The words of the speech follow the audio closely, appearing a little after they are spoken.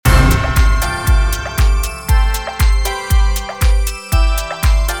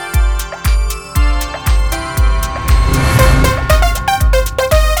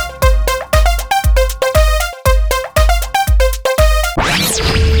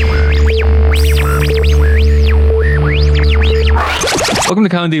Welcome to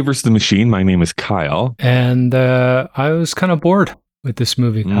Kyle and Dave versus the Machine. My name is Kyle. And I was kind of bored with this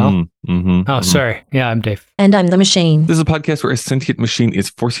movie, Kyle. Sorry. Yeah, I'm Dave. And I'm the Machine. This is a podcast where a sentient machine is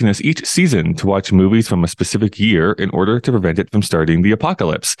forcing us each season to watch movies from a specific year in order to prevent it from starting the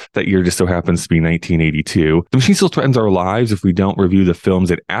apocalypse. That year just so happens to be 1982. The machine still threatens our lives if we don't review the films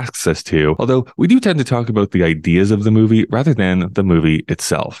it asks us to, although we do tend to talk about the ideas of the movie rather than the movie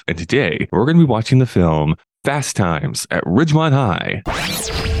itself. And today, we're going to be watching the film Fast Times at Ridgemont High.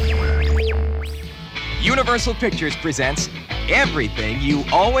 Universal Pictures presents everything you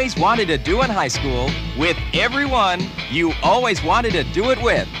always wanted to do in high school with everyone you always wanted to do it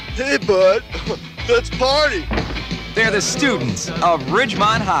with. Hey, bud, let's party. They're the students of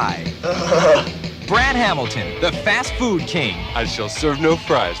Ridgemont High. Brad Hamilton, the fast food king. I shall serve no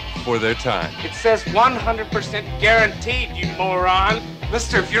fries before their time. It says 100% guaranteed, you moron.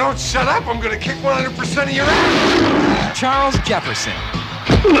 Mister, if you don't shut up, I'm gonna kick 100% of your ass. Charles Jefferson,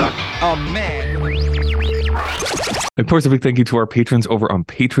 a man. Of course, a big thank you to our patrons over on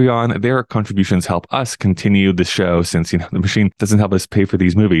Patreon. Their contributions help us continue the show since, the machine doesn't help us pay for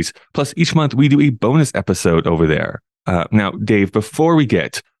these movies. Plus, each month we do a bonus episode over there. Now, Dave, before we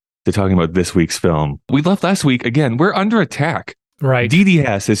get to talking about this week's film, we left last week. Again, we're under attack. Right.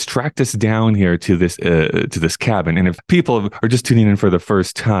 DDS has tracked us down here to this cabin. And if people are just tuning in for the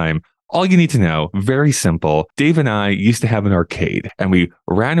first time, all you need to know, very simple. Dave and I used to have an arcade, and we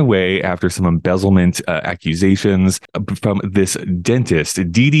ran away after some embezzlement accusations from this dentist,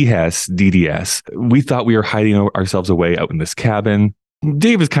 DDS. We thought we were hiding ourselves away out in this cabin.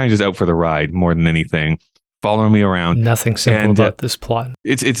 Dave is kind of just out for the ride more than anything, following me around. Nothing simple about this plot.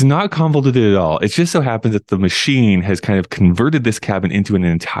 It's not convoluted at all. It just so happens that the machine has kind of converted this cabin into an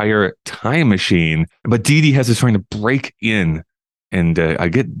entire time machine, but DDS is trying to break in and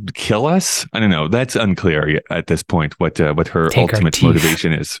kill us. I don't know. That's unclear at this point. What her ultimate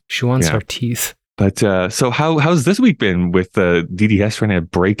motivation is. She wants our teeth. But so how's this week been with DDS trying to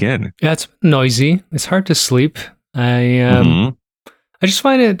break in? Yeah, it's noisy. It's hard to sleep. I just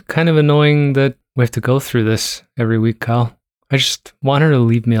find it kind of annoying that we have to go through this every week, Kyle. I just want her to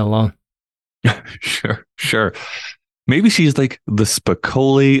leave me alone. Sure. Maybe she's like the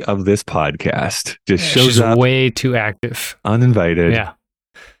Spicoli of this podcast. Just shows up. Way too active. Uninvited. Yeah.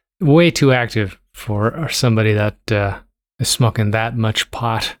 Way too active for somebody that is smoking that much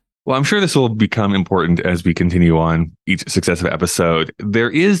pot. Well, I'm sure this will become important as we continue on each successive episode. There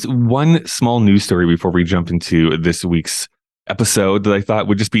is one small news story before we jump into this week's episode that I thought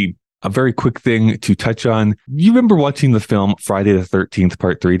would just be a very quick thing to touch on. You remember watching the film Friday the 13th,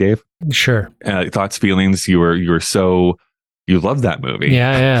 Part 3, Dave? Sure. Thoughts, feelings? You loved that movie.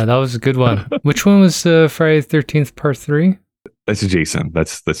 Yeah, that was a good one. Which one was Friday the 13th, Part 3? That's Jason.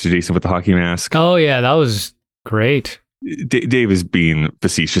 That's Jason with the hockey mask. Oh, yeah, that was great. Dave is being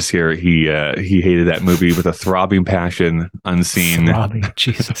facetious here. He hated that movie with a throbbing passion, unseen.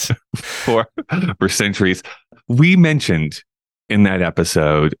 Jesus. for centuries. We mentioned in that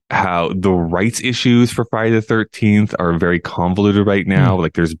episode how the rights issues for Friday the 13th are very convoluted right now.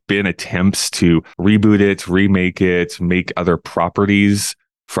 Like there's been attempts to reboot it, remake it, make other properties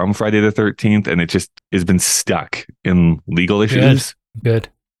from Friday the 13th, and it just has been stuck in legal issues. Good.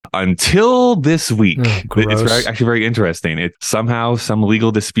 Until this week. It's actually very interesting. Somehow some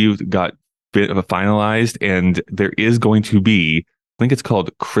legal dispute got finalized, and there is going to be, I think it's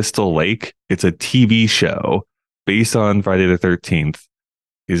called Crystal Lake. It's a TV show based on Friday the 13th,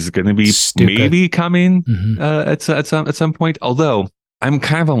 is going to be maybe coming at some point. Although I'm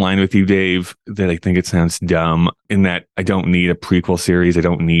kind of aligned with you, Dave, that I think it sounds dumb in that I don't need a prequel series. I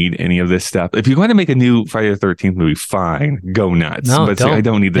don't need any of this stuff. If you're going to make a new Friday the 13th movie, fine, go nuts. No, but I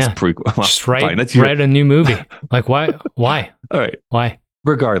don't need this prequel. Well, just write a new movie. Like why? All right. Why?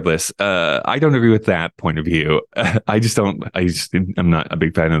 Regardless, I don't agree with that point of view. I'm not a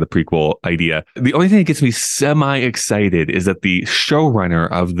big fan of the prequel idea. The only thing that gets me semi-excited is that the showrunner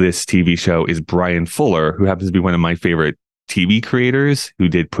of this TV show is Brian Fuller, who happens to be one of my favorite TV creators, who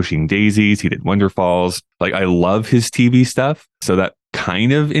did Pushing Daisies. He did Wonder Falls. Like, I love his TV stuff. So that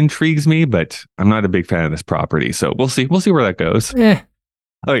kind of intrigues me, but I'm not a big fan of this property. So we'll see where that goes.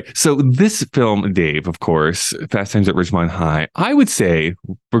 All right, so this film, Dave, of course, Fast Times at Ridgemont High, I would say,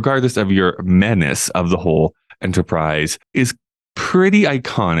 regardless of your menace of the whole enterprise, is pretty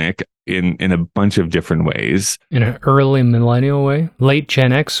iconic in a bunch of different ways. In an early millennial way? Late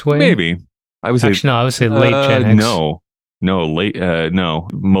Gen X way? Maybe. I would say late Gen X. No.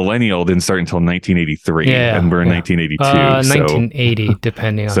 Millennial didn't start until 1983, and we're in 1982. 1980,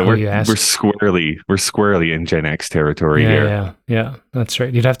 depending on who you ask. We're squarely in Gen X territory here. Yeah, that's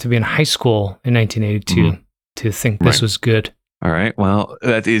right. You'd have to be in high school in 1982 to think this was good. All right. Well,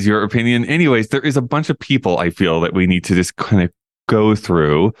 that is your opinion. Anyways, there is a bunch of people I feel that we need to just kind of go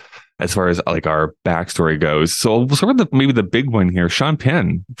through as far as like our backstory goes. So we'll start with maybe the big one here. Sean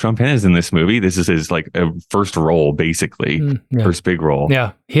Penn. Sean Penn is in this movie. This is his like first role, basically. First big role.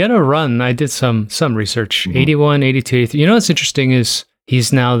 Yeah. He had a run. I did some research. 81, 82, 83. You know what's interesting is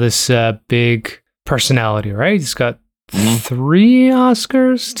he's now this big personality, right? He's got 3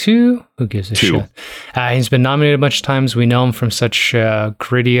 Oscars, 2? Who gives a shit? He's been nominated a bunch of times. We know him from such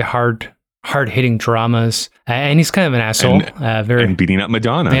gritty, hard-hitting dramas. And he's kind of an asshole. And beating up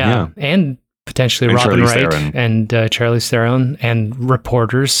Madonna. Yeah. And potentially Robin Wright and Charlize Theron and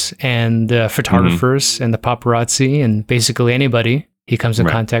reporters and photographers and the paparazzi and basically anybody he comes in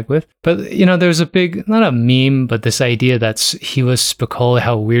contact with. But, you know, there's a big, not a meme, but this idea that he was Spicoli,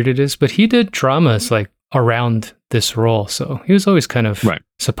 how weird it is. But he did dramas like around this role. So he was always kind of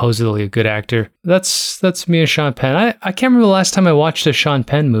supposedly a good actor. That's me and Sean Penn. I can't remember the last time I watched a Sean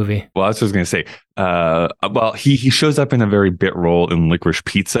Penn movie. Well, that's what I was going to say. Well, he shows up in a very bit role in Licorice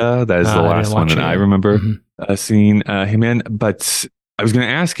Pizza. That is the last one that I remember seeing him in. But I was going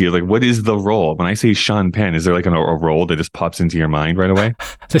to ask you, like, what is the role? When I say Sean Penn, is there like a role that just pops into your mind right away?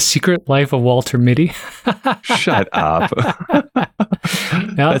 The Secret Life of Walter Mitty. Shut up.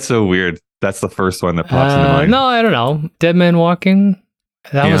 That's so weird. That's the first one that pops into mind. No, I don't know. Dead Man Walking.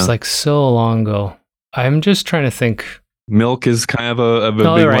 That was like so long ago. I'm just trying to think. Milk is kind of a big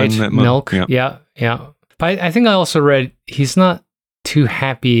one. That Milk. Yeah. But I think I also read he's not too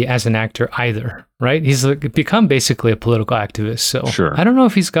happy as an actor either, right? He's become basically a political activist. So I don't know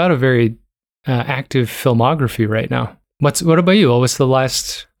if he's got a very active filmography right now. What about you?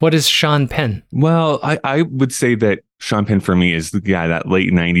 What is Sean Penn? Well, I would say that Sean Penn for me is that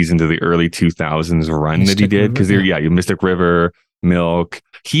late 90s into the early 2000s run that he did. Because Mystic River, Milk.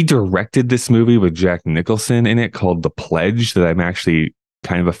 He directed this movie with Jack Nicholson in it called The Pledge that I'm actually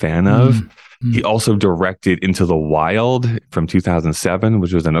kind of a fan of. He also directed Into the Wild from 2007,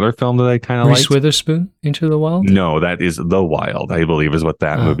 which was another film that I kind of liked. Reese Witherspoon, Into the Wild? No, that is The Wild, I believe is what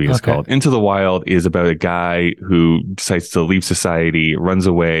that movie is called. Into the Wild is about a guy who decides to leave society, runs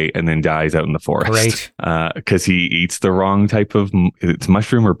away, and then dies out in the forest. Because he eats the wrong type of it's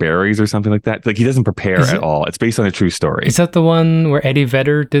mushroom or berries or something like that. Like he doesn't prepare at all. It's based on a true story. Is that the one where Eddie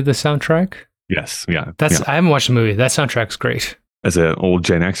Vedder did the soundtrack? Yes. Yeah. I haven't watched the movie. That soundtrack's great. As an old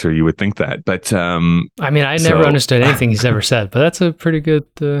Gen Xer, you would think that, but I mean, I never understood anything he's ever said, but that's a pretty good.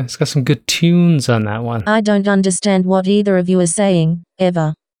 It's got some good tunes on that one. I don't understand what either of you are saying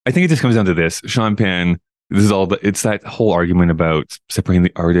ever. I think it just comes down to this: Sean Penn. It's that whole argument about separating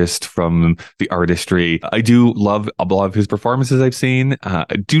the artist from the artistry. I do love a lot of his performances I've seen. I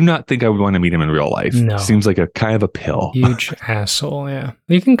do not think I would want to meet him in real life. No. Seems like a kind of a pill. Huge asshole. Yeah,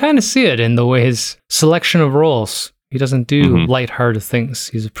 you can kind of see it in the way his selection of roles. He doesn't do lighthearted things.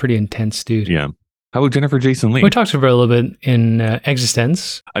 He's a pretty intense dude. Yeah. How about Jennifer Jason Leigh? We talked about her a little bit in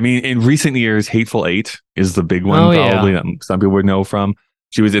Existence. I mean, in recent years, Hateful Eight is the big one, probably that some people would know from.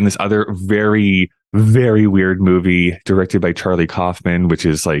 She was in this other very, very weird movie directed by Charlie Kaufman, which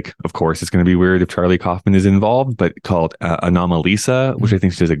is like, of course, it's going to be weird if Charlie Kaufman is involved, but called Anomalisa, which I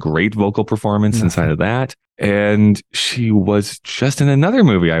think she does a great vocal performance inside of that. And she was just in another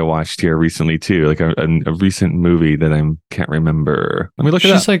movie I watched here recently too, like a recent movie that I can't remember. Let me look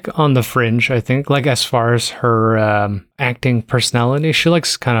it up. She's like on the fringe, I think, like as far as her acting personality. She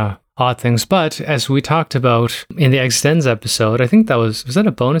likes kind of odd things. But as we talked about in the Extends episode, I think was that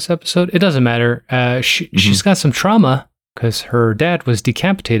a bonus episode? It doesn't matter. She's got some trauma because her dad was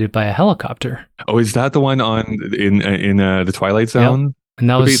decapitated by a helicopter. Oh, is that the one in the Twilight Zone? Yep. And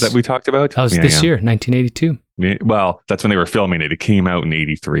that we talked about? That was this year, 1982. Yeah, well, that's when they were filming it. It came out in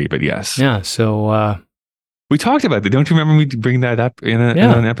 83, but yes. Yeah, so... we talked about that. Don't you remember me bring that up in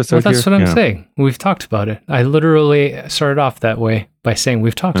an episode that's what I'm saying. We've talked about it. I literally started off that way by saying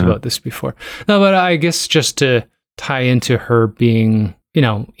we've talked about this before. No, but I guess just to tie into her being,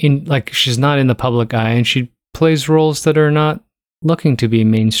 she's not in the public eye and she plays roles that are not looking to be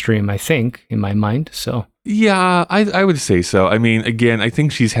mainstream, I think, in my mind, so... Yeah, I would say so. I mean, again, I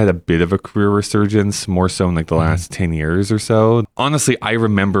think she's had a bit of a career resurgence, more so in like the last 10 years or so. Honestly, I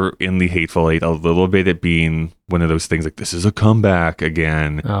remember in The Hateful Eight a little bit it being one of those things like, this is a comeback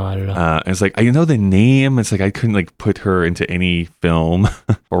again. Oh, I don't know. And it's like, I know the name. It's like, I couldn't like put her into any film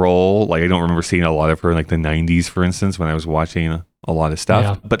role. Like, I don't remember seeing a lot of her in like the 90s, for instance, when I was watching a lot of stuff.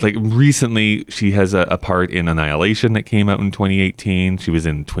 Yeah. But like recently, she has a part in Annihilation that came out in 2018. She was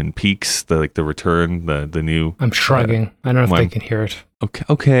in Twin Peaks, the Return, the new. I'm shrugging. I don't know if they can hear it.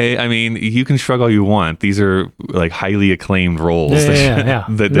 Okay. I mean, you can shrug all you want. These are like highly acclaimed roles that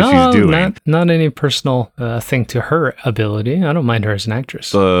she's doing. Not any personal thing to her ability. I don't mind her as an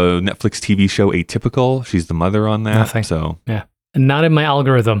actress. The Netflix TV show Atypical, she's the mother on that. Nothing. So yeah, not in my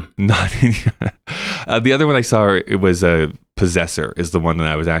algorithm. Not in. The other one I saw, it was a Possessor, is the one that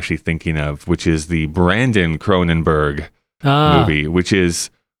I was actually thinking of, which is the Brandon Cronenberg movie, which is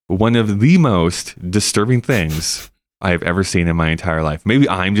one of the most disturbing things I've ever seen in my entire life. Maybe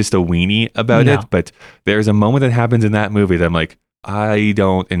I'm just a weenie about it, but there's a moment that happens in that movie that I'm like, I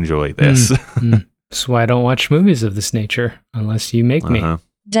don't enjoy this. That's why I don't watch movies of this nature unless you make me.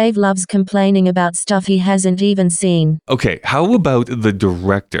 Dave loves complaining about stuff he hasn't even seen. Okay, how about the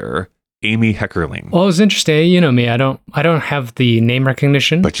director, Amy Heckerling? Well, it was interesting. You know me, I don't have the name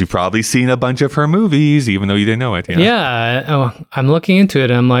recognition. But you've probably seen a bunch of her movies, even though you didn't know it. Yeah. I'm looking into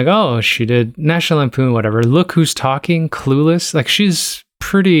it and I'm like, oh, she did National Lampoon, whatever. Look Who's Talking, Clueless. Like, she's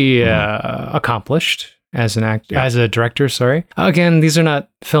pretty accomplished as an actor, as a director, sorry. Again, these are not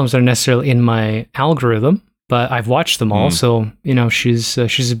films that are necessarily in my algorithm, but I've watched them all, so, you know, she's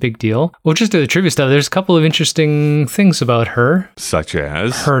a big deal. We'll just do the trivia stuff. There's a couple of interesting things about her. Such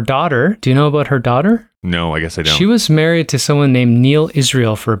as? Her daughter. Do you know about her daughter? No, I guess I don't. She was married to someone named Neil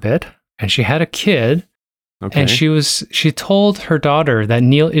Israel for a bit, and she had a kid. Okay. And she told her daughter that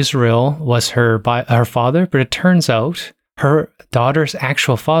Neil Israel was her father, but it turns out her daughter's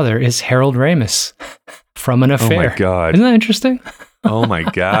actual father is Harold Ramis from an affair. Oh my God. Isn't that interesting? Oh my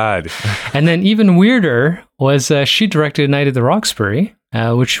God. And then even weirder was she directed Night at the Roxbury,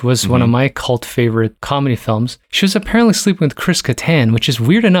 which was one of my cult favorite comedy films. She was apparently sleeping with Chris Kattan, which is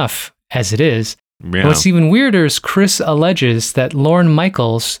weird enough as it is. Yeah. What's even weirder is Chris alleges that Lorne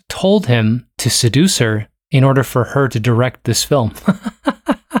Michaels told him to seduce her in order for her to direct this film.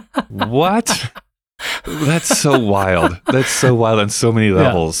 What? That's so wild. That's so wild on so many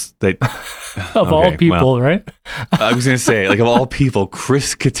levels. Of all people, right? I was going to say, like, of all people,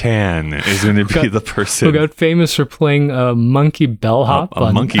 Chris Kattan is going to be the person who got famous for playing a monkey bellhop.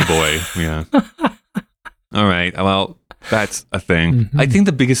 A monkey boy, yeah. All right. Well, that's a thing. I think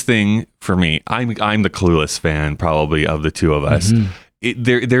the biggest thing for me, I'm the Clueless fan, probably, of the two of us.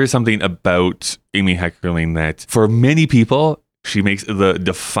 There is something about Amy Heckerling that, for many people, she makes the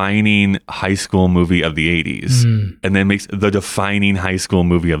defining high school movie of the 80s and then makes the defining high school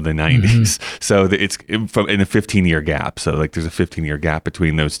movie of the 90s. So it's in a 15-year gap. So like there's a 15-year gap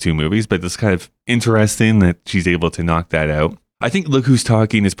between those two movies, but it's kind of interesting that she's able to knock that out. I think Look Who's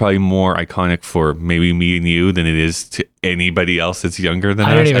Talking is probably more iconic for maybe me and you than it is to anybody else that's younger than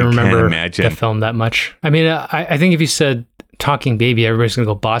us. I don't even remember the film that much. I mean, I think if you said Talking Baby, everybody's going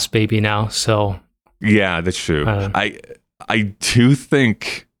to go Boss Baby now. So yeah, that's true. I do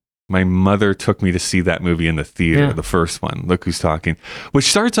think my mother took me to see that movie in the theater, the first one, Look Who's Talking, which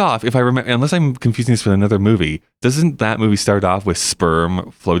starts off, if I remember, unless I'm confusing this with another movie, doesn't that movie start off with sperm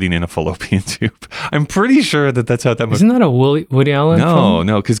floating in a fallopian tube? I'm pretty sure that's how that movie... Isn't that a Woody Allen film?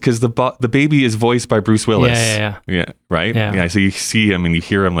 No, because the baby is voiced by Bruce Willis. Yeah, right? Yeah. So you see him and you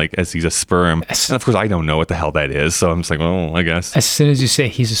hear him like as he's a sperm. And of course, I don't know what the hell that is, so I'm just like, oh, I guess. As soon as you say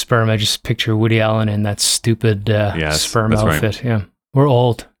he's a sperm, I just picture Woody Allen in that stupid sperm outfit. Right. Yeah, we're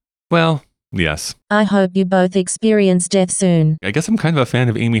old. Well, yes. I hope you both experience death soon. I guess I'm kind of a fan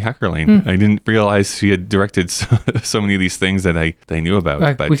of Amy Heckerling. I didn't realize she had directed so many of these things that I knew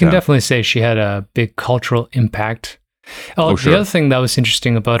about. But we can definitely say she had a big cultural impact. Sure. The other thing that was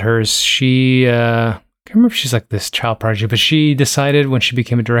interesting about her is she, I can't remember if she's like this child prodigy, but she decided when she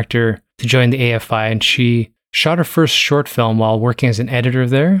became a director to join the AFI, and she shot her first short film while working as an editor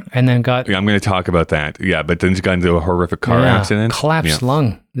there, and then got... Yeah, I'm going to talk about that. Yeah, but then she got into a horrific car accident. Collapsed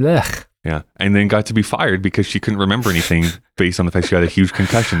lung. Ugh. Yeah, and then got to be fired because she couldn't remember anything based on the fact she had a huge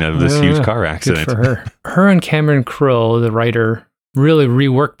concussion out of this huge car accident. Good for her. Her and Cameron Crowe, the writer, really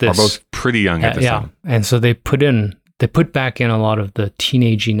reworked this. Are both pretty young at this time. And so they put back in a lot of the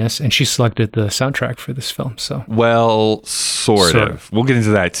teenaginess, and she selected the soundtrack for this film. So, well, sort of. We'll get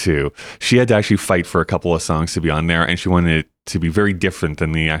into that too. She had to actually fight for a couple of songs to be on there, and she wanted it to be very different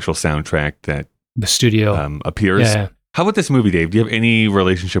than the actual soundtrack that the studio appears. Yeah. How about this movie, Dave? Do you have any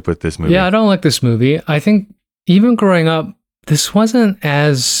relationship with this movie? Yeah, I don't like this movie. I think even growing up, this wasn't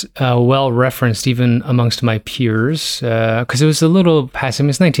as well referenced even amongst my peers because it was a little past. I mean,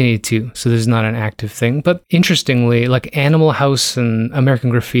 it's 1982, so this is not an active thing. But interestingly, like Animal House and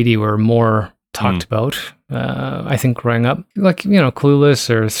American Graffiti were more talked about, I think, growing up. Like, you know,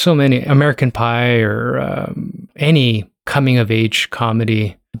 Clueless or so many, American Pie or any coming of age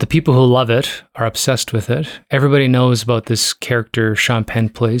comedy. The people who love it are obsessed with it. Everybody knows about this character Sean Penn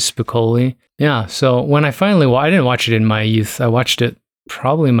plays, Spicoli. Yeah, so when I finally I didn't watch it in my youth. I watched it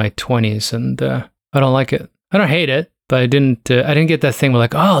probably in my 20s, and I don't like it. I don't hate it, but I didn't get that thing where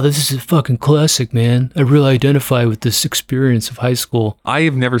like, oh, this is a fucking classic, man. I really identify with this experience of high school. I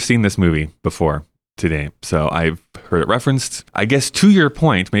have never seen this movie before today, so I've heard it referenced. I guess to your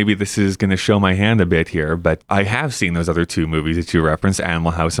point, maybe this is going to show my hand a bit here, but I have seen those other two movies that you referenced,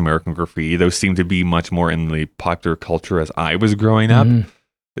 Animal House, American Graffiti. Those seem to be much more in the popular culture as I was growing up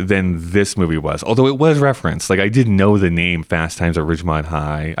than this movie was. Although it was referenced. Like, I did know the name Fast Times at Ridgemont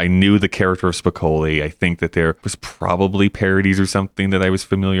High. I knew the character of Spicoli. I think that there was probably parodies or something that I was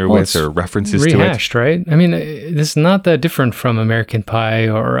familiar with, or references rehashed, to it. Right? I mean, this is not that different from American Pie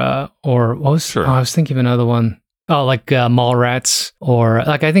or what was? Sure. I was thinking of another one. Oh, like Mallrats, or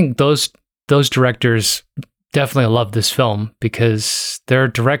like I think those directors definitely love this film because there are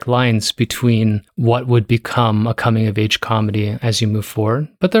direct lines between what would become a coming of age comedy as you move forward.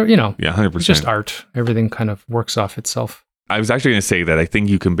 But they're, 100%. It's just art. Everything kind of works off itself. I was actually going to say that I think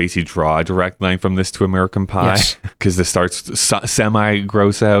you can basically draw a direct line from this to American Pie, because this starts semi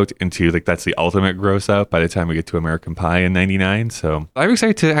gross out into like that's the ultimate gross out by the time we get to American Pie in '99. So I'm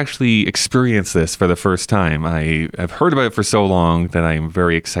excited to actually experience this for the first time. I have heard about it for so long that I'm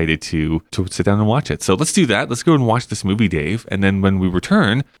very excited to sit down and watch it. So let's do that. Let's go and watch this movie, Dave. And then when we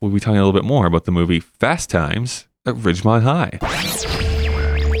return, we'll be talking a little bit more about the movie Fast Times at Ridgemont High.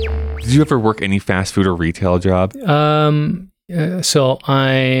 Did you ever work any fast food or retail job? So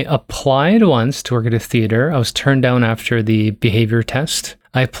I applied once to work at a theater. I was turned down after the behavior test.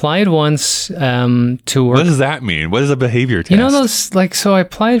 I applied once to work. What does that mean? What is a behavior test? You know those, so I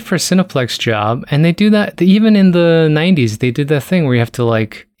applied for a Cineplex job, and they do that, even in the 90s, they did that thing where you have to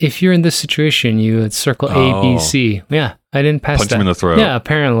if you're in this situation, you would circle A, B, C. Yeah, I didn't pass that. Punch him in the throat. Yeah,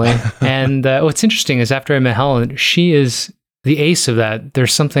 apparently. And what's interesting is after I met Helen, she is the ace of that.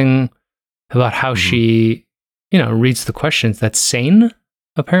 There's something about how she, reads the questions that's sane,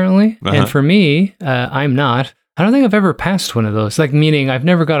 apparently. And for me, I'm not. I don't think I've ever passed one of those. Meaning I've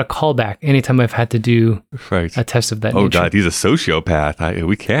never got a callback anytime I've had to do a test of that nature. Oh, God, he's a sociopath.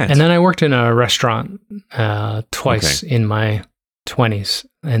 We can't. And then I worked in a restaurant twice in my 20s,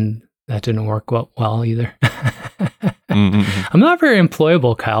 and that didn't work well either. I'm not very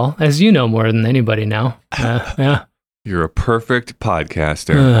employable, Kyle, as you know more than anybody now. Yeah. You're a perfect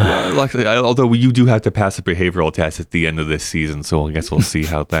podcaster. Luckily, although you do have to pass a behavioral test at the end of this season, so I guess we'll see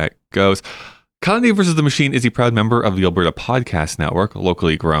how that goes. Kyle and Dave vs. the Machine is a proud member of the Alberta Podcast Network,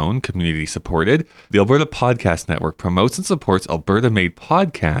 locally grown, community supported. The Alberta Podcast Network promotes and supports Alberta-made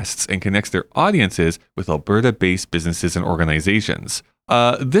podcasts and connects their audiences with Alberta-based businesses and organizations.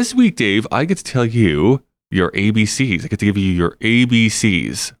 This week, Dave, I get to tell you your ABCs. I get to give you your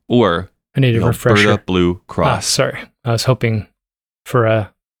ABCs, or I need a refresher. Alberta Blue Cross. Sorry. I was hoping for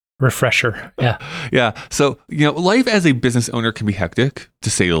a refresher. Yeah. Yeah. So, life as a business owner can be hectic,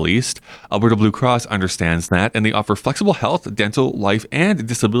 to say the least. Alberta Blue Cross understands that, and they offer flexible health, dental, life, and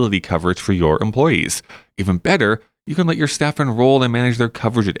disability coverage for your employees. Even better, you can let your staff enroll and manage their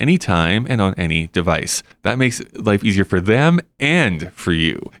coverage at any time and on any device. That makes life easier for them and for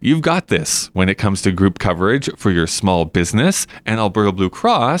you. You've got this when it comes to group coverage for your small business, and Alberta Blue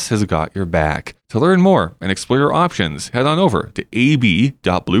Cross has got your back. To learn more and explore your options, head on over to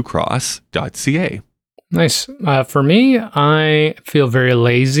ab.bluecross.ca. Nice. For me, I feel very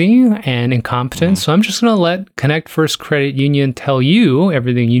lazy and incompetent, so I'm just going to let Connect First Credit Union tell you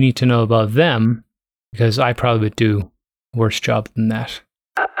everything you need to know about them, because I probably would do a worse job than that.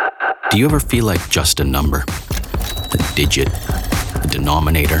 Do you ever feel like just a number? A digit, a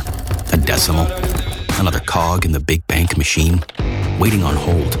denominator, a decimal, another cog in the big bank machine, waiting on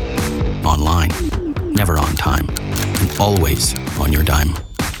hold, online, never on time, and always on your dime.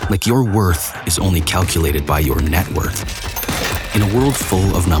 Like your worth is only calculated by your net worth. In a world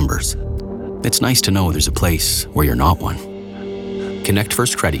full of numbers, it's nice to know there's a place where you're not one. Connect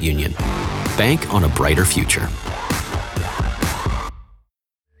First Credit Union. Bank on a brighter future.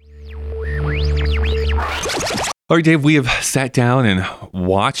 All right, Dave, we have sat down and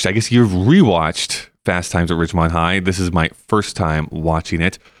watched, I guess you've rewatched Fast Times at Ridgemont High. This is my first time watching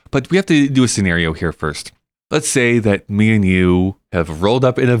it, but we have to do a scenario here first. Let's say that me and you have rolled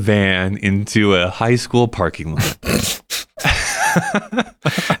up in a van into a high school parking lot.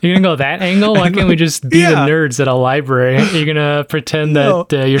 You're gonna go that angle? Why can't we just be the nerds at a library? You're gonna pretend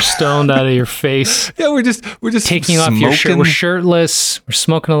that you're stoned out of your face. Yeah, we're just taking smoking. off your shirt. We're shirtless. We're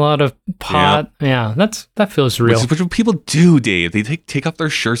smoking a lot of pot. Yeah, that feels real. Which is what people do, Dave. They take off their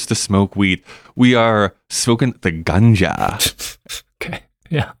shirts to smoke weed. We are smoking the ganja. Okay.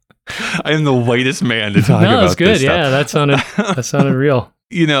 Yeah. I am the whitest man to talk about that's good. This stuff. That sounded real.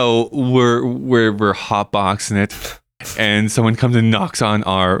 You know, we're hotboxing it, and someone comes and knocks on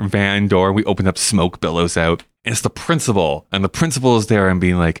our van door. We open up, smoke billows out. And it's the principal, and the principal is there and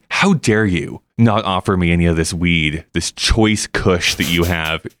being like, "How dare you not offer me any of this weed, this choice kush that you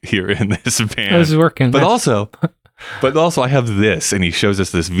have here in this van?" This is working. But also, I have this, and he shows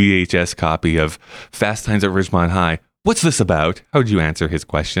us this VHS copy of Fast Times at Ridgemont High. What's this about? How would you answer his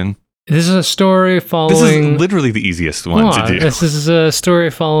question? This is a story following... This is literally the easiest one to do. This is a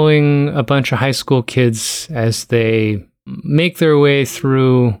story following a bunch of high school kids as they make their way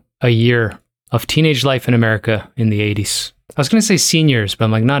through a year of teenage life in America in the 80s. I was going to say seniors, but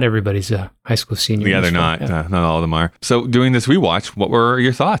I'm like, not everybody's a high school senior. Yeah, they're not. Yeah. Not all of them are. So doing this rewatch, what were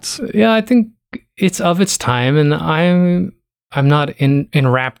your thoughts? Yeah, I think it's of its time, and I'm not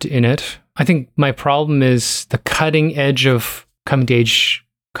enwrapped in it. I think my problem is the cutting edge of coming to age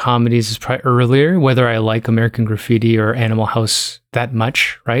comedies is probably earlier, whether I like American Graffiti or Animal House that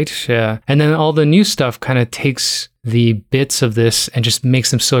much, right? And then all the new stuff kind of takes the bits of this and just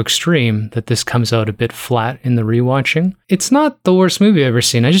makes them so extreme that this comes out a bit flat in the rewatching. It's not the worst movie I've ever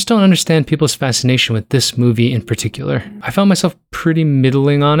seen. I just don't understand people's fascination with this movie in particular. I found myself pretty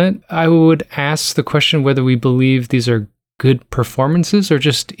middling on it. I would ask the question whether we believe these are good performances or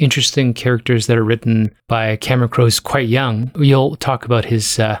just interesting characters that are written by Cameron Crowe, who's quite young. You'll talk about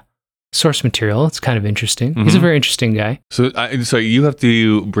his source material. It's kind of interesting. Mm-hmm. He's a very interesting guy. So you have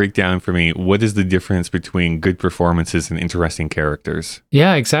to break down for me, what is the difference between good performances and interesting characters?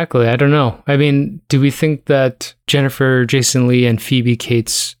 Yeah, exactly. I don't know. I mean, do we think that Jennifer Jason Leigh and Phoebe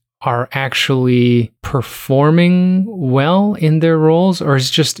Cates are actually performing well in their roles, or is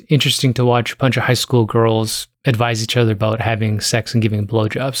it just interesting to watch a bunch of high school girls advise each other about having sex and giving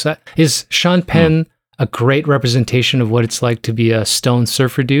blowjobs? Is Sean Penn a great representation of what it's like to be a stone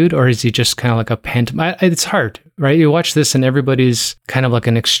surfer dude, or is he just kind of like a pantomime? It's hard, right? You watch this and everybody's kind of like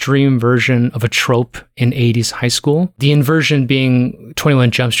an extreme version of a trope in 80s high school. The inversion being 21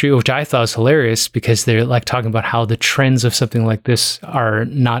 Jump Street, which I thought was hilarious because they're like talking about how the trends of something like this are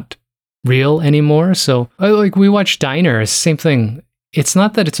not real anymore. So like we watch Diner, it's the same thing. It's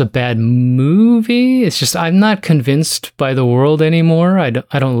not that it's a bad movie. It's just I'm not convinced by the world anymore. I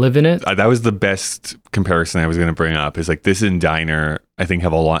don't live in it. That was the best comparison I was going to bring up. Is like this and Diner, I think,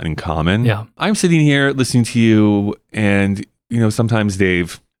 have a lot in common. Yeah. I'm sitting here listening to you, and sometimes,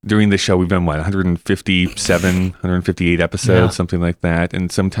 Dave, during the show, we've been 157, 158 episodes, something like that.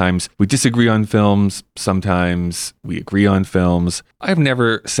 And sometimes we disagree on films. Sometimes we agree on films. I've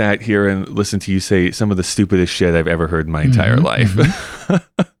never sat here and listened to you say some of the stupidest shit I've ever heard in my entire life.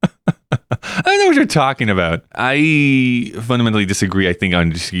 I don't know what you're talking about. I fundamentally disagree, I think,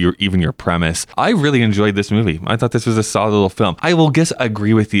 on just your premise. I really enjoyed this movie. I thought this was a solid little film. I will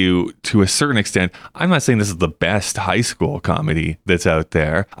agree with you to a certain extent. I'm not saying this is the best high school comedy that's out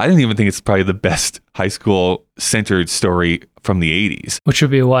there. I don't even think it's probably the best high school centered story from the 80s. Which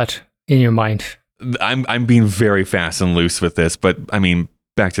would be what in your mind? I'm being very fast and loose with this, but I mean,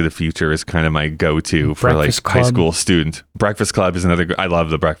 Back to the Future is kind of my go-to for like high school student. Breakfast Club is another. I love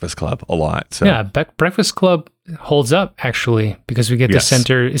the Breakfast Club a lot. So. Yeah, Breakfast Club holds up actually because we get the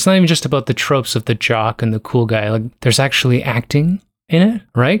center. It's not even just about the tropes of the jock and the cool guy. Like there's actually acting in it,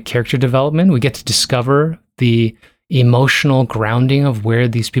 right? Character development. We get to discover the emotional grounding of where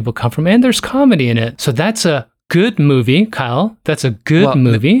these people come from, and there's comedy in it. So that's a good movie, Kyle. That's a good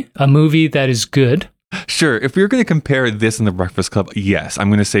movie. A movie that is good. Sure. If you're going to compare this and the Breakfast Club, yes, I'm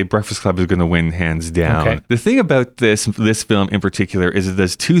going to say Breakfast Club is going to win hands down. Okay. The thing about this film in particular is that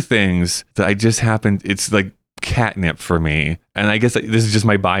there's two things that I just happened. It's like catnip for me. And I guess this is just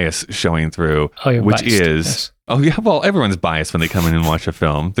my bias showing through, which is, yes. Oh yeah, well, everyone's biased when they come in and watch a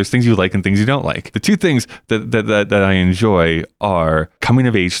film. There's things you like and things you don't like. The two things that I enjoy are coming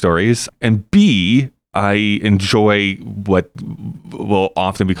of age stories, and B, I enjoy what will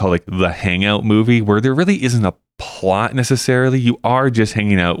often be called like the hangout movie, where there really isn't a plot necessarily. You are just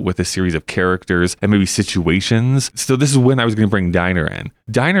hanging out with a series of characters and maybe situations. So this is when I was going to bring Diner in.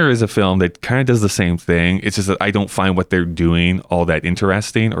 Diner is a film that kind of does the same thing. It's just that I don't find what they're doing all that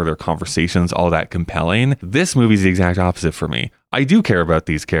interesting or their conversations all that compelling. This movie is the exact opposite for me. I do care about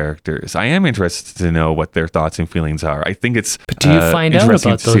these characters. I am interested to know what their thoughts and feelings are. I think it's But do you find out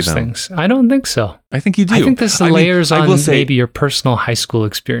about those things? I don't think so. I think you do. I think this layers on maybe your personal high school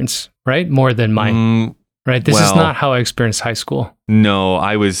experience, right? More than mine. Right? This is not how I experienced high school. No,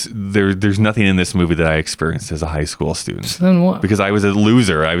 there's nothing in this movie that I experienced as a high school student. So then what? Because I was a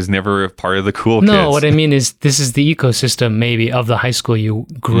loser. I was never a part of the cool kids. No, what I mean is this is the ecosystem maybe of the high school you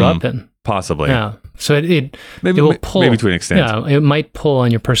grew up in. Possibly. Yeah. So it will pull. Maybe to an extent. Yeah, it might pull on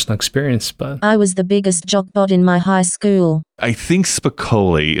your personal experience, but I was the biggest jockbot in my high school. I think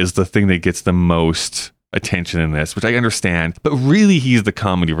Spicoli is the thing that gets the most attention in this, which I understand, but really he's the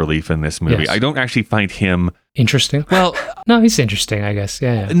comedy relief in this movie. Yes. I don't actually find him interesting. Well, no, he's interesting, I guess.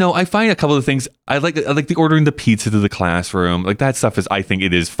 Yeah. No, I find a couple of things. I like the ordering the pizza to the classroom. Like that stuff I think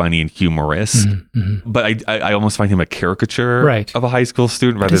it is funny and humorous. But I almost find him a caricature of a high school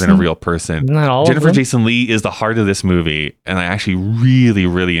student rather than a real person. Not all Jennifer Jason Leigh is the heart of this movie, and I actually really,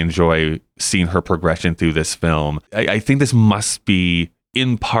 really enjoy seeing her progression through this film. I think this must be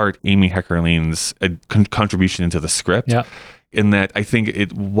in part Amy Heckerling's contribution into the script, in that I think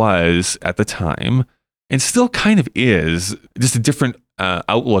it was at the time, and still kind of is, just a different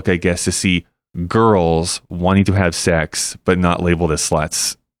outlook, I guess, to see girls wanting to have sex but not labeled as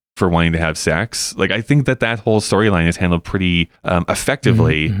sluts for wanting to have sex. Like, I think that whole storyline is handled pretty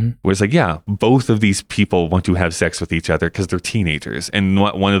effectively, where it's like, yeah, both of these people want to have sex with each other because they're teenagers, and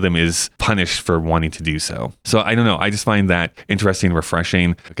one of them is punished for wanting to do so. So I don't know. I just find that interesting and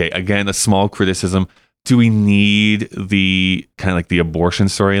refreshing. Okay, again, a small criticism. Do we need the kind of like the abortion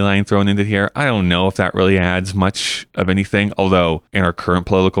storyline thrown into here? I don't know if that really adds much of anything, although in our current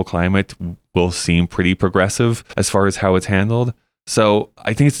political climate will seem pretty progressive as far as how it's handled. So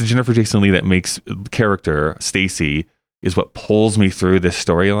I think it's the Jennifer Jason Leigh that makes character Stacy is what pulls me through this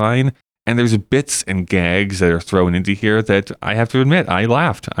storyline. And there's bits and gags that are thrown into here that I have to admit, I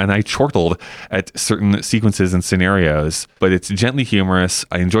laughed and I chortled at certain sequences and scenarios. But it's gently humorous.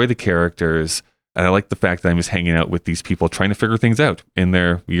 I enjoy the characters. And I like the fact that I'm just hanging out with these people trying to figure things out in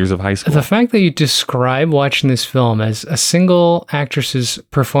their years of high school. The fact that you describe watching this film as a single actress's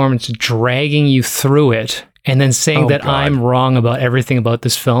performance dragging you through it, and then saying that I'm wrong about everything about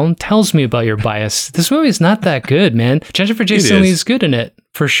this film tells me about your bias. This movie is not that good, man. Jennifer Jason Leigh is good in it,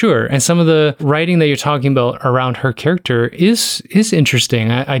 for sure. And some of the writing that you're talking about around her character is interesting.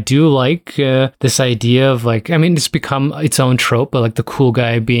 I do like this idea of like, I mean, it's become its own trope, but like the cool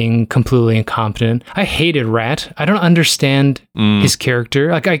guy being completely incompetent. I hated Rat. I don't understand his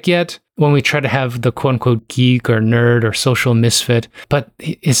character. Like, I get when we try to have the quote-unquote geek or nerd or social misfit, but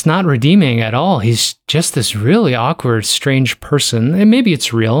it's not redeeming at all. He's just this really awkward, strange person. And maybe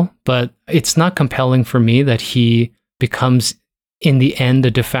it's real, but it's not compelling for me that he becomes, in the end, a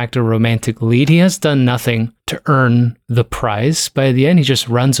de facto romantic lead. He has done nothing to earn the prize. By the end, he just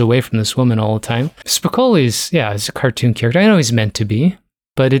runs away from this woman all the time. Spicoli's, he's a cartoon character. I know he's meant to be,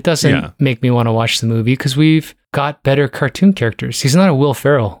 but it doesn't make me want to watch the movie because we've got better cartoon characters. He's not a Will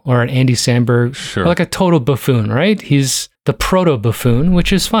Ferrell or an Andy Samberg, or like a total buffoon, right? He's the proto-buffoon,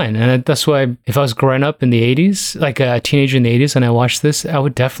 which is fine. And that's why if I was growing up in the 80s, like a teenager in the 80s, and I watched this, I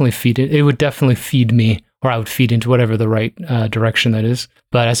would definitely feed it. It would definitely feed me, or I would feed into whatever the right direction that is.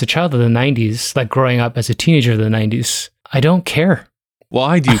 But as a child of the 90s, like growing up as a teenager of the 90s, I don't care. Well,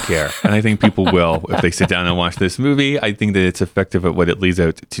 I do care, and I think people will if they sit down and watch this movie. I think that it's effective at what it leads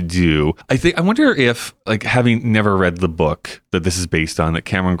out to do. I wonder if, like, having never read the book that this is based on, that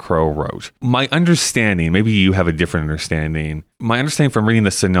Cameron Crowe wrote, my understanding, maybe you have a different understanding, my understanding from reading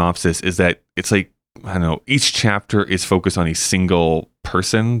the synopsis is that it's like, I don't know, each chapter is focused on a single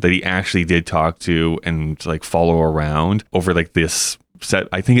person that he actually did talk to and like follow around over like this set.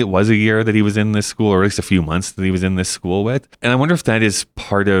 I think it was a year that he was in this school, or at least a few months that he was in this school with. And I wonder if that is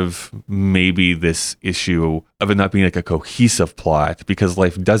part of maybe this issue of it not being like a cohesive plot, because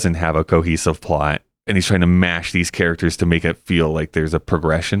life doesn't have a cohesive plot. And he's trying to mash these characters to make it feel like there's a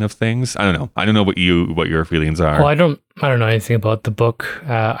progression of things. I don't know. I don't know what your feelings are. Well, I don't know anything about the book.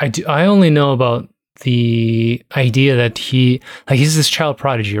 I only know about the idea that he's this child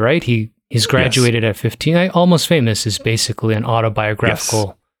prodigy, right? He's graduated at 15. Almost Famous is basically an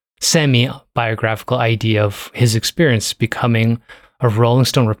autobiographical, semi-biographical idea of his experience becoming a Rolling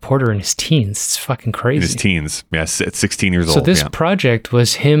Stone reporter in his teens. It's fucking crazy. In his teens, yes, at 16 years old. So this project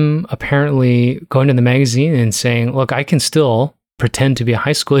was him apparently going to the magazine and saying, look, I can still pretend to be a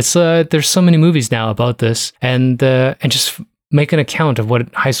high school. It's there's so many movies now about this, and just make an account of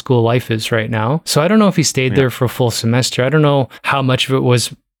what high school life is right now. So I don't know if he stayed there for a full semester. I don't know how much of it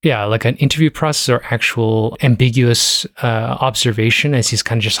was like an interview process or actual ambiguous observation as he's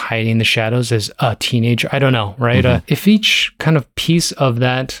kind of just hiding in the shadows as a teenager. I don't know, right? If each kind of piece of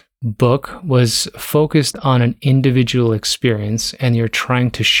that book was focused on an individual experience and you're trying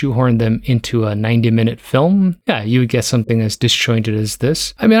to shoehorn them into a 90-minute film, you would get something as disjointed as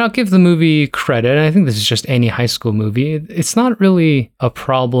this. I mean, I'll give the movie credit. I think this is just any high school movie. It's not really a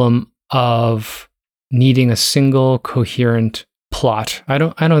problem of needing a single coherent plot. I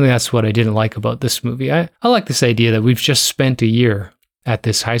don't think that's what I didn't like about this movie. I like this idea that we've just spent a year at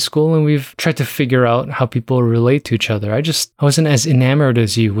this high school and we've tried to figure out how people relate to each other. I wasn't as enamored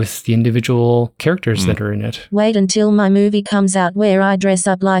as you with the individual characters that are in it. Wait until my movie comes out where I dress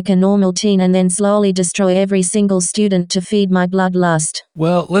up like a normal teen and then slowly destroy every single student to feed my bloodlust.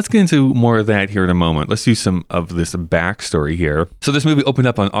 Well, let's get into more of that here in a moment. Let's do some of this backstory here. So this movie opened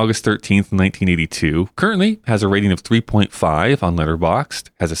up on August 13th, 1982. Currently has a rating of 3.5 on Letterboxd,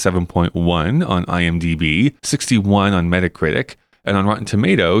 has a 7.1 on IMDb, 61 on Metacritic, and on Rotten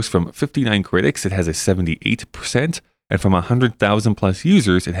Tomatoes, from 59 critics, it has a 78%, and from 100,000 plus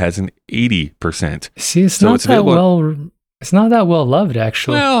users, it has an 80%. See, it's not that well loved,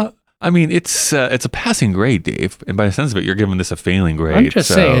 actually. Well, I mean, it's a passing grade, Dave, and by the sense of it, you're giving this a failing grade. I'm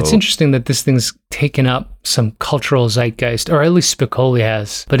just saying, it's interesting that this thing's taken up some cultural zeitgeist, or at least Spicoli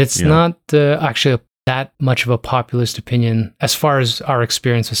has, but it's not actually that much of a populist opinion as far as our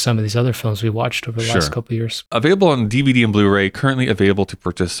experience with some of these other films we watched over the last couple of years. Available on DVD and Blu-ray, currently available to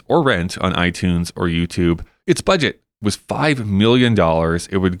purchase or rent on iTunes or YouTube. Its budget was $5 million.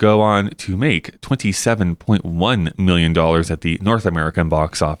 It would go on to make $27.1 million at the North American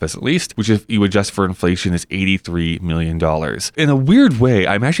box office, at least, which if you adjust for inflation is $83 million. In a weird way,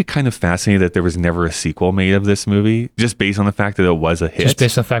 I'm actually kind of fascinated that there was never a sequel made of this movie, just based on the fact that it was a hit. Just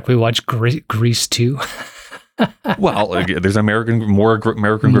based on the fact we watched Grease 2. Well, there's American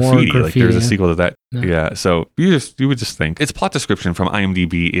Graffiti. Like there's a sequel to that. Yeah. So you would just think. Its plot description from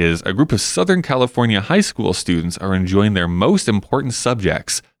IMDb is: a group of Southern California high school students are enjoying their most important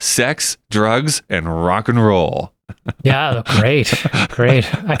subjects: sex, drugs, and rock and roll. Yeah, great.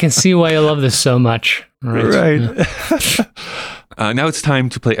 I can see why you love this so much. Right. Yeah. Now it's time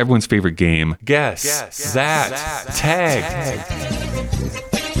to play everyone's favorite game. Guess that tag.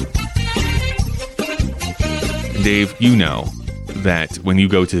 Dave, you know that when you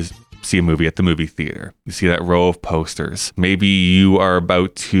go to see a movie at the movie theater, you see that row of posters. Maybe you are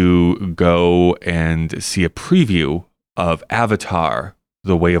about to go and see a preview of Avatar: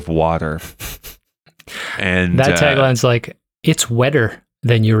 The Way of Water. And that tagline's like, it's wetter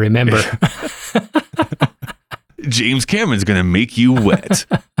than you remember. James Cameron's going to make you wet.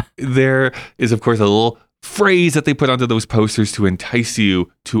 There is, of course, a little phrase that they put onto those posters to entice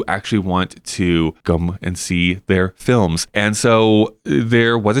you to actually want to come and see their films. And so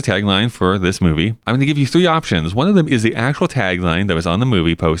there was a tagline for this movie. I'm going to give you three options. One of them is the actual tagline that was on the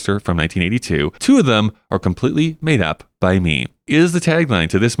movie poster from 1982. Two of them are completely made up by me. Is the tagline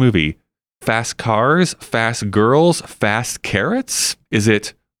to this movie fast cars, fast girls, fast carrots? Is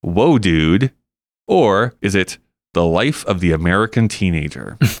it whoa dude? Or is it the life of the American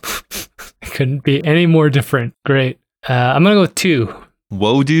teenager? Couldn't be any more different. Great. I'm going to go with two.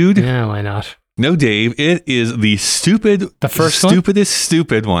 Whoa, dude? Yeah, why not? No, Dave. It is the stupidest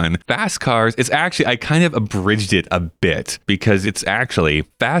stupid one. Fast cars. It's actually, I kind of abridged it a bit because it's actually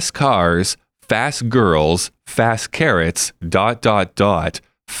fast cars, fast girls, fast carrots, ...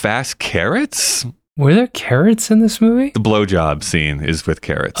 Fast carrots? Were there carrots in this movie? The blowjob scene is with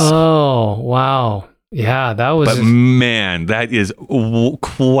carrots. Oh, wow. Yeah, that was... But man, that is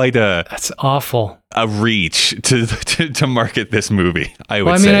quite a... That's awful. A reach to market this movie, I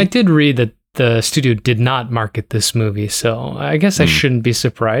would say. I mean, I did read that the studio did not market this movie, so I guess I shouldn't be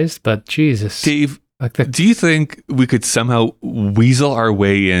surprised, but Jesus. Dave, do you think we could somehow weasel our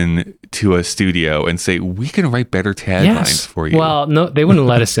way in to a studio and say, we can write better taglines for you? Well, no, they wouldn't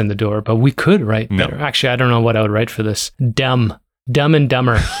let us in the door, but we could write better. Actually, I don't know what I would write for this. Dumb and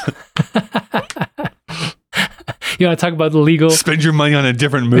Dumber. You want to talk about the legal? Spend your money on a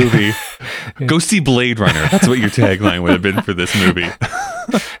different movie. Go see Blade Runner. That's what your tagline would have been for this movie.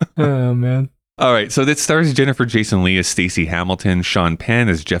 Oh, man. All right, so that stars Jennifer Jason Leigh as Stacey Hamilton, Sean Penn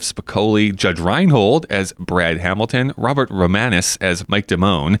as Jeff Spicoli, Judge Reinhold as Brad Hamilton, Robert Romanus as Mike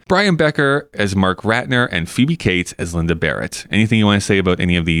Damone, Brian Becker as Mark Ratner, and Phoebe Cates as Linda Barrett. Anything you want to say about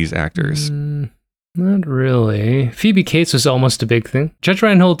any of these actors? Not really. Phoebe Cates was almost a big thing. Judge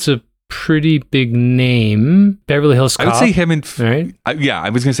Reinhold's a pretty big name. Beverly Hills Cop. I would say him and right? I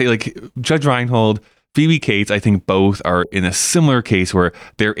was going to say like Judge Reinhold, Phoebe Cates. I think both are in a similar case where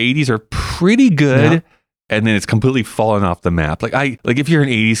their 80s are pretty good. Yeah. And then it's completely fallen off the map. Like if you're an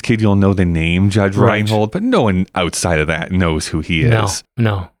 80s kid, you'll know the name Judge Reinhold, but no one outside of that knows who he is.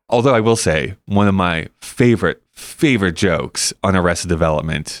 No. Although I will say one of my favorite jokes on Arrested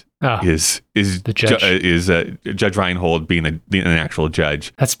Development is the judge. Judge Reinhold being an actual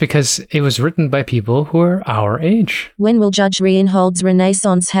judge. That's because it was written by people who are our age. When will Judge Reinhold's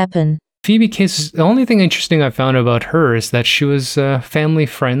renaissance happen? Phoebe Cates, the only thing interesting I found about her is that she was family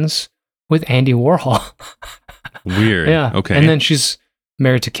friends with Andy Warhol. Weird. Yeah. Okay. And then she's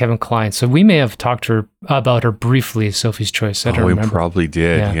married to Kevin Kline. So we may have talked to her about her briefly, Sophie's Choice. I don't remember. We probably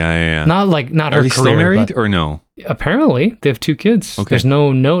did. Yeah. Not her career. Are they still married or no? Apparently, they have 2 kids. Okay. There's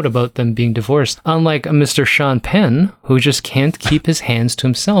no note about them being divorced. Unlike Mr. Sean Penn, who just can't keep his hands to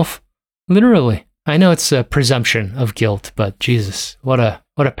himself. Literally. I know it's a presumption of guilt, but Jesus, what a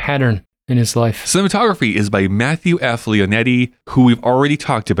pattern in his life. Cinematography is by Matthew F. Leonetti, who we've already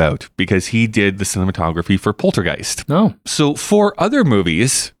talked about because he did the cinematography for Poltergeist. Oh. So 4 other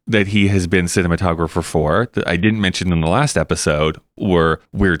movies that he has been cinematographer for that I didn't mention in the last episode were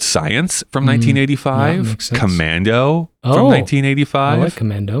Weird Science from 1985, Commando from 1985, I like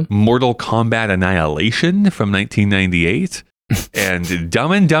Commando, Mortal Kombat Annihilation from 1998, and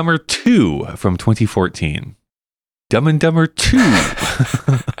Dumb and Dumber 2 from 2014. Dumb and Dumber 2.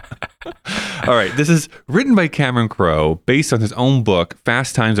 All right, this is written by Cameron Crowe, based on his own book,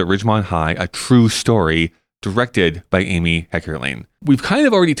 Fast Times at Ridgemont High, a true story, directed by Amy Heckerling. We've kind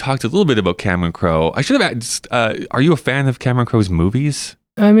of already talked a little bit about Cameron Crowe. I should have asked, are you a fan of Cameron Crowe's movies?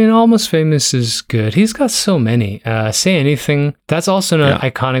 I mean, Almost Famous is good. He's got so many. Say Anything, that's also an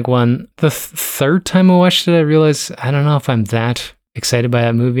iconic one. The third time I watched it, I realized, I don't know if I'm that excited by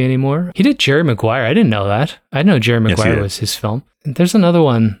that movie anymore. He did Jerry Maguire. I didn't know that. I didn't know Jerry Maguire was his film. There's another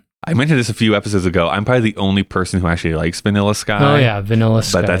one. I mentioned this a few episodes ago. I'm probably the only person who actually likes Vanilla Sky. Oh yeah, Vanilla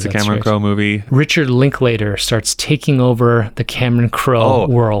Sky. But that's a Cameron Crowe movie. Richard Linklater starts taking over the Cameron Crowe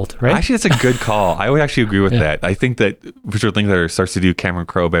world, right? Actually, that's a good call. I would actually agree with that. I think that Richard Linklater starts to do Cameron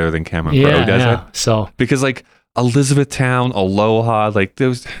Crowe better than Cameron Crowe does it. So because like Elizabethtown, Aloha, like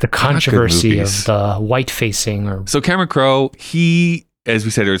those the controversy of the white facing or so Cameron Crowe, he, as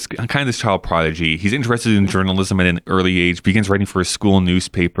we said, is kind of this child prodigy. He's interested in journalism at an early age, begins writing for a school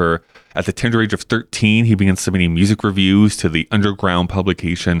newspaper. At the tender age of 13, he begins submitting music reviews to the underground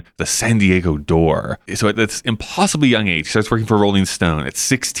publication, The San Diego Door. So at this impossibly young age, he starts working for Rolling Stone at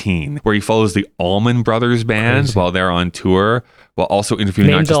 16, where he follows the Allman Brothers Band while they're on tour, while also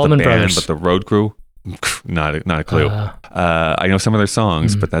interviewing not just the band, but the road crew. Not a clue. I know some of their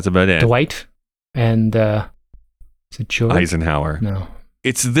songs, but that's about it. Dwight and... is it George? Eisenhower. No.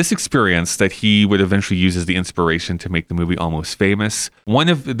 It's this experience that he would eventually use as the inspiration to make the movie Almost Famous. One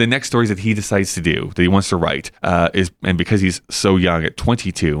of the next stories that he decides to do, that he wants to write, and because he's so young at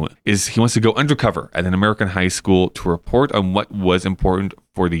 22, is he wants to go undercover at an American high school to report on what was important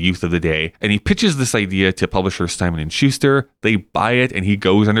for the youth of the day. And he pitches this idea to publisher Simon & Schuster. They buy it and he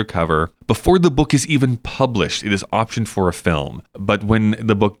goes undercover. Before the book is even published, it is optioned for a film. But when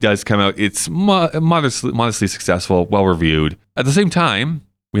the book does come out, it's modestly successful, well-reviewed. At the same time,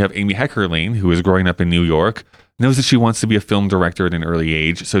 we have Amy Heckerling, who is growing up in New York, knows that she wants to be a film director at an early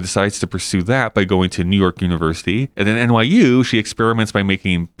age, so decides to pursue that by going to New York University. And at NYU, she experiments by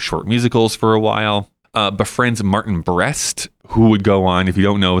making short musicals for a while. Befriends Martin Brest, who would go on, if you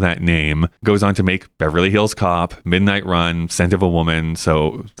don't know that name, goes on to make Beverly Hills Cop, Midnight Run, Scent of a Woman,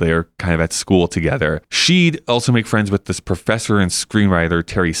 so they're kind of at school together. She'd also make friends with this professor and screenwriter,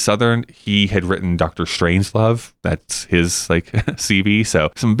 Terry Southern. He had written Dr. Strangelove. That's his CV,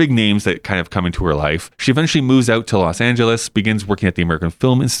 so some big names that kind of come into her life. She eventually moves out to Los Angeles, begins working at the American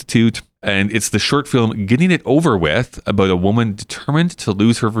Film Institute, and it's the short film Getting It Over With about a woman determined to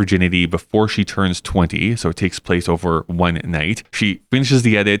lose her virginity before she turns 20. So it takes place over one night. She finishes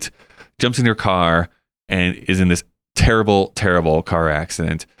the edit, jumps in her car, and is in this terrible, terrible car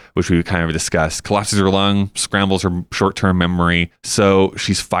accident, which we kind of discussed. Collapses her lung, scrambles her short-term memory. So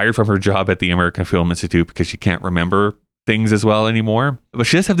she's fired from her job at the American Film Institute because she can't remember things as well anymore. But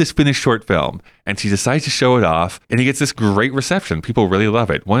she does have this finished short film, and she decides to show it off, and he gets this great reception. People really love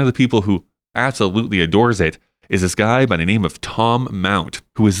it. One of the people who absolutely adores it is this guy by the name of Tom Mount,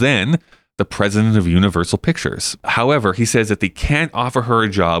 who is then the president of Universal Pictures. However, he says that they can't offer her a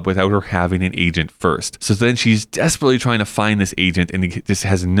job without her having an agent first. So then she's desperately trying to find this agent, and he just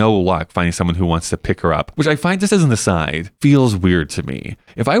has no luck finding someone who wants to pick her up, which I find, just as an aside, feels weird to me.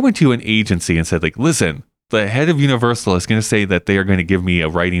 If I went to an agency and said, like, listen, the head of Universal is going to say that they are going to give me a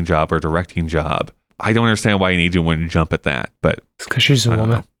writing job or directing job. I don't understand why an agent wouldn't jump at that, but it's because she's a woman.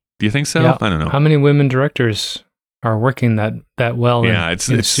 Know. Do you think so? Yeah. I don't know. How many women directors are working that well in the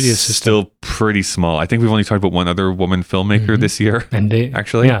studio system? Still pretty small. I think we've only talked about one other woman filmmaker this year. And they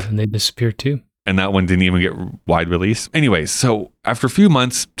and they disappeared too. And that one didn't even get wide release. Anyways, so after a few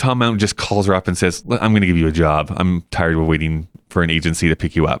months, Tom Mountain just calls her up and says, I'm going to give you a job. I'm tired of waiting for an agency to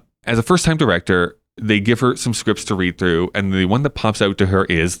pick you up. As a first-time director, they give her some scripts to read through, and the one that pops out to her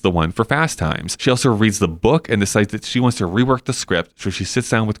is the one for Fast Times. She also reads the book and decides that she wants to rework the script, so she sits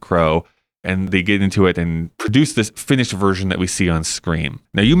down with Crow, and they get into it and produce this finished version that we see on screen.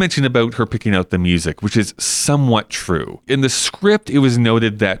 Now, you mentioned about her picking out the music, which is somewhat true. In the script, it was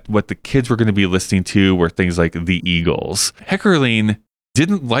noted that what the kids were going to be listening to were things like the Eagles. Heckerling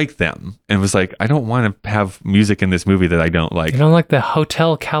didn't like them and was like, I don't want to have music in this movie that I don't like. You don't like the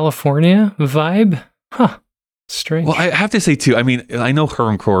Hotel California vibe? Huh. Strange. Well, I have to say too, I mean, I know her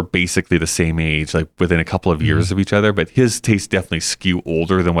and Crow are basically the same age, like within a couple of years of each other, but his tastes definitely skew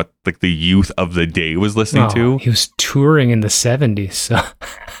older than what like the youth of the day was listening to. He was touring in the 70s. So.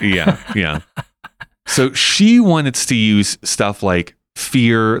 Yeah. So she wanted to use stuff like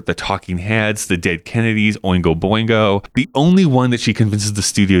Fear, the Talking Heads, the Dead Kennedys, Oingo Boingo. The only one that she convinces the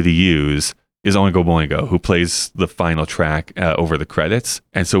studio to use is Oingo Boingo, who plays the final track over the credits.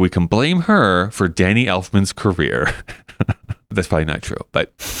 And so we can blame her for Danny Elfman's career. That's probably not true,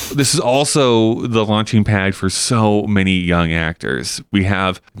 but this is also the launching pad for so many young actors. We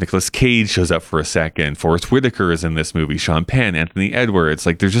have Nicolas Cage shows up for a second. Forrest Whitaker is in this movie. Sean Penn, Anthony Edwards.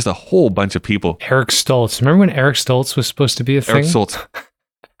 Like, there's just a whole bunch of people. Eric Stoltz. Remember when Eric Stoltz was supposed to be a thing? Eric Stoltz.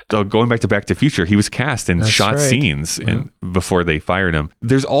 Going back to Future, he was cast and shot scenes before they fired him.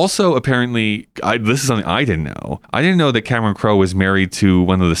 There's also apparently, this is something I didn't know. I didn't know that Cameron Crowe was married to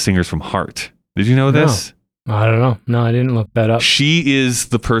one of the singers from Heart. Did you know this? I don't know. No, I didn't look that up. She is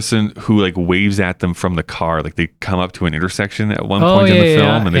the person who like waves at them from the car. Like they come up to an intersection at one point in the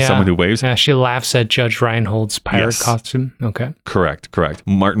film and there's someone who waves. Yeah, she laughs at Judge Reinhold's pirate costume. Okay. Correct.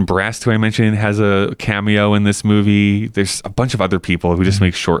 Martin Brast, who I mentioned, has a cameo in this movie. There's a bunch of other people who just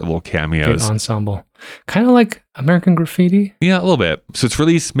make short little cameos. Great ensemble. Kind of like American Graffiti. Yeah, a little bit. So its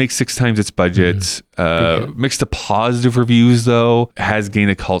release makes 6 times its budget. Mixed to positive reviews, though, has gained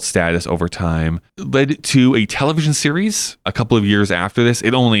a cult status over time. Led to a television series a couple of years after this.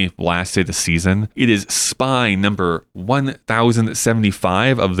 It only lasted a season. It is Spy number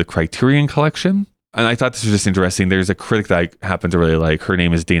 1075 of the Criterion Collection. And I thought this was just interesting. There's a critic that I happen to really like. Her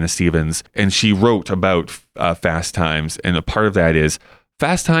name is Dana Stevens, and she wrote about Fast Times. And a part of that is,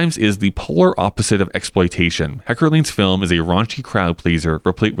 Fast Times is the polar opposite of exploitation. Heckerling's film is a raunchy crowd pleaser,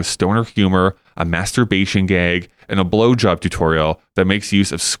 replete with stoner humor, a masturbation gag, and a blowjob tutorial that makes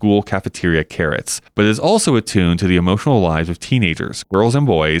use of school cafeteria carrots, but is also attuned to the emotional lives of teenagers, girls and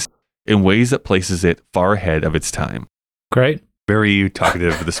boys, in ways that places it far ahead of its time. Great. Very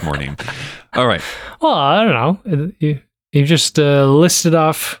talkative this morning. All right. Well, I don't know. You just listed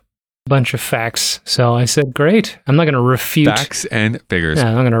off bunch of facts. So I said, great. I'm not going to refute facts and figures. Yeah,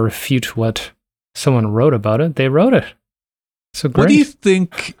 I'm not going to refute what someone wrote about it. They wrote it. So great. What do you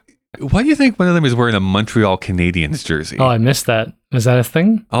think? Why do you think one of them is wearing a Montreal Canadiens jersey? Oh, I missed that. Is that a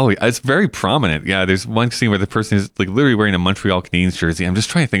thing? Oh, it's very prominent. Yeah, there's one scene where the person is like literally wearing a Montreal Canadiens jersey. I'm just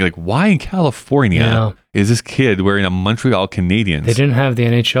trying to think, like, why in California is this kid wearing a Montreal Canadiens? They didn't have the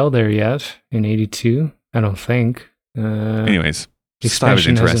NHL there yet in '82. I don't think. Anyways. The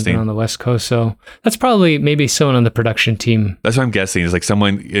expansion hasn't been on the West Coast, so that's probably maybe someone on the production team. That's what I'm guessing. Is like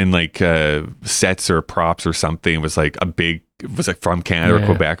someone in like sets or props or something was like from Canada or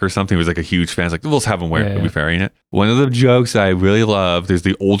Quebec or something. It was like a huge fan. It's like, we'll just have him wear it. We'll be fair in it. One of the jokes I really love, there's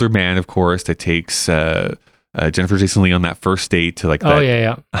the older man, of course, that takes Jennifer Jason Leigh on that first date to like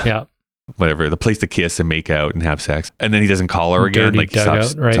that, whatever, the place to kiss and make out and have sex. And then he doesn't call her again. Like he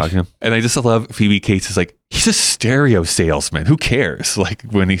stops talking to him. And I just love Phoebe Cates is like, he's a stereo salesman. Who cares? Like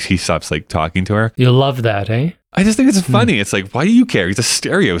when he stops like talking to her. You love that, eh? I just think it's funny. It's like, why do you care? He's a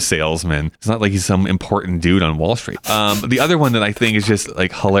stereo salesman. It's not like he's some important dude on Wall Street. The other one that I think is just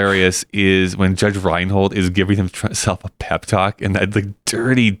like hilarious is when Judge Reinhold is giving himself a pep talk in that like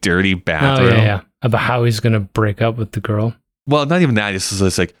dirty bathroom. Oh, yeah. About how he's going to break up with the girl. Well, not even that. It's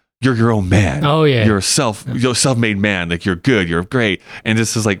just like, you're your own man. Oh, yeah. You're a self-made man. Like, you're good. You're great. And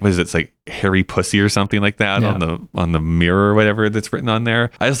this is like, what is it? It's like hairy pussy or something like that on the mirror or whatever that's written on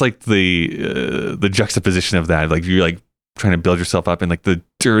there. I just like the juxtaposition of that. Like, you're like trying to build yourself up in like the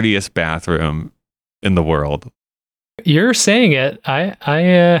dirtiest bathroom in the world. You're saying it.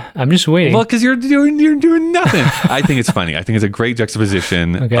 I'm just waiting. Well, because you're doing nothing. I think it's funny. I think it's a great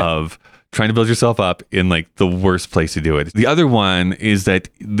juxtaposition of trying to build yourself up in like the worst place to do it. The other one is that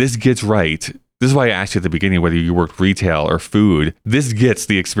this gets right. This is why I asked you at the beginning whether you worked retail or food. This gets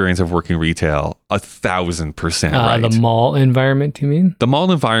the experience of working retail 1,000% right. The mall environment, you mean? The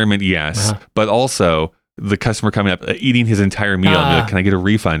mall environment, yes. But also the customer coming up, eating his entire meal and be like, can I get a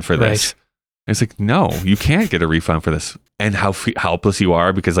refund for this? And it's like, no, you can't get a refund for this. And how helpless you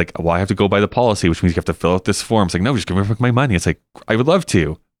are because like, well, I have to go by the policy, which means you have to fill out this form. It's like, no, just give me my money. It's like, I would love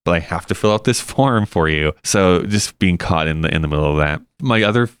to, but I have to fill out this form for you. So just being caught in the middle of that. My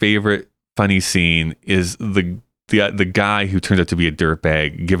other favorite funny scene is the guy who turns out to be a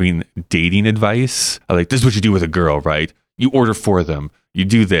dirtbag giving dating advice. Like, this is what you do with a girl, right? You order for them. You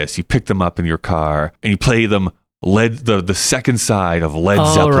do this. You pick them up in your car and you play them the second side of Led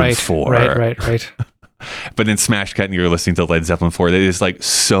Zeppelin 4. Right. But then smash cut and you're listening to Led Zeppelin 4. That is like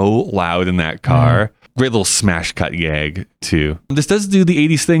so loud in that car. Great little smash cut gag too. This does do the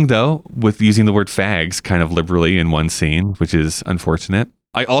 80s thing though, with using the word fags kind of liberally in one scene, which is unfortunate.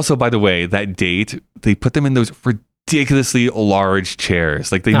 I also, by the way, that date, they put them in those ridiculously large chairs.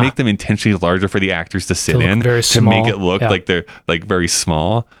 Like they make them intentionally larger for the actors to sit in to make it look like they're like very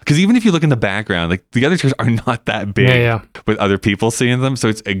small. Because even if you look in the background, like the other chairs are not that big with other people seeing them. So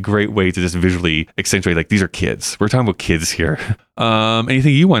it's a great way to just visually accentuate like these are kids. We're talking about kids here.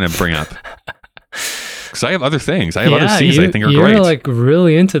 Anything you want to bring up? Because I have other things. I have other scenes I think are great. You're like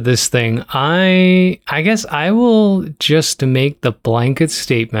really into this thing. I guess I will just make the blanket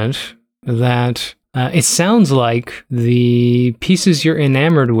statement that it sounds like the pieces you're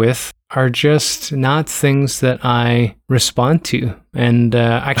enamored with are just not things that I respond to. And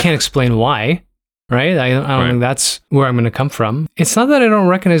I can't explain why, right? I don't think that's where I'm going to come from. It's not that I don't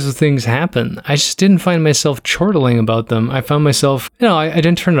recognize the things happen. I just didn't find myself chortling about them. I found myself, I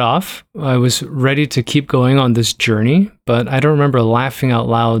didn't turn it off. I was ready to keep going on this journey, but I don't remember laughing out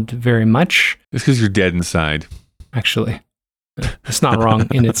loud very much. It's because you're dead inside. Actually. It's not wrong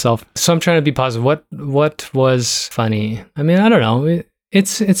in itself. So I'm trying to be positive. What was funny? I mean, I don't know.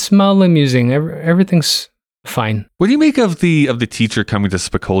 It's mildly amusing. Everything's fine. What do you make of the teacher coming to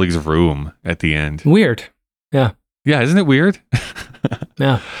Spicoli's room at the end? Weird. Yeah. Yeah, isn't it weird?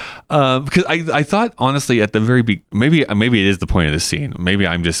 Yeah. Because I thought honestly at the very maybe it is the point of the scene. Maybe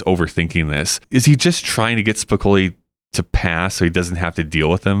I'm just overthinking this. Is he just trying to get Spicoli to pass so he doesn't have to deal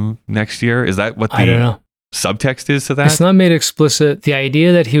with him next year? Is that what I don't know. Subtext is to that? It's not made explicit. The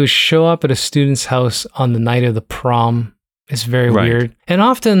idea that he would show up at a student's house on the night of the prom is very weird. And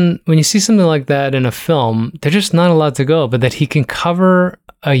often when you see something like that in a film, they're just not allowed to go, but that he can cover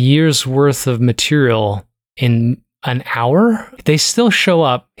a year's worth of material in an hour, they still show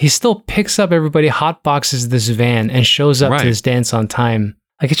up. He still picks up everybody, hotboxes this van, and shows up to his dance on time.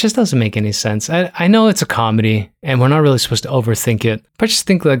 Like, it just doesn't make any sense. I know it's a comedy, and we're not really supposed to overthink it, but I just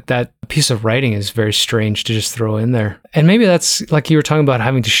think like that piece of writing is very strange to just throw in there. And maybe that's, like you were talking about,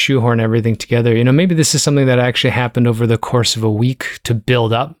 having to shoehorn everything together. Maybe this is something that actually happened over the course of a week to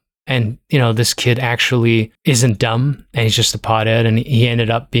build up. And, this kid actually isn't dumb, and he's just a pothead, and he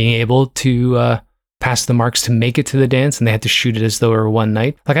ended up being able to pass the marks to make it to the dance, and they had to shoot it as though it were one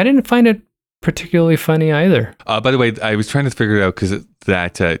night. Like, I didn't find it particularly funny either. By the way, I was trying to figure it out because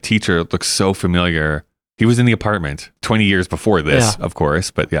that teacher looks so familiar. He was in the apartment 20 years before this, of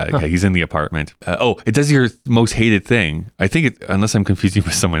course, but he's in the apartment. It does your most hated thing. I think unless I'm confusing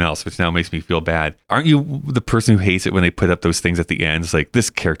with someone else, which now makes me feel bad. Aren't you the person who hates it when they put up those things at the end? It's like,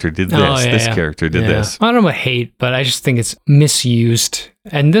 this character did this, character did this. I don't know about hate, but I just think it's misused.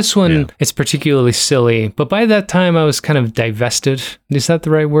 And this one, it's particularly silly. But by that time, I was kind of divested. Is that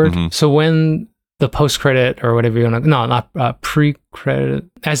the right word? Mm-hmm. So when the post-credit or whatever you want to, no, not pre-credit,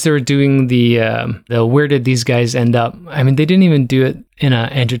 as they were doing the where did these guys end up? I mean, they didn't even do it in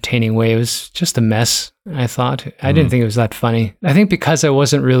an entertaining way. It was just a mess, I thought. I didn't think it was that funny. I think because I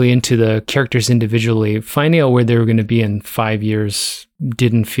wasn't really into the characters individually, finding out where they were going to be in 5 years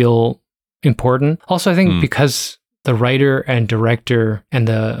didn't feel important. Also, I think because the writer and director and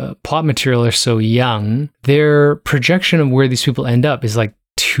the plot material are so young, their projection of where these people end up is like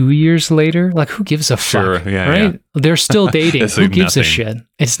 2 years later. Like, who gives a fuck? Right? They're still dating. Who gives a shit?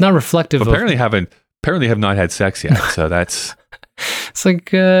 It's not reflective. Apparently have not had sex yet. So that's. It's like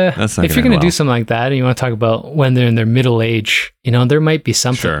if you're going to do something like that, and you want to talk about when they're in their middle age, there might be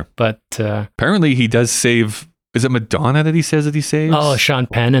something. Sure. But apparently he does save. Is it Madonna that he says that he saves? Oh, Sean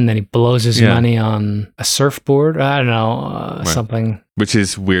Penn, and then he blows his money on a surfboard. I don't know, something. Which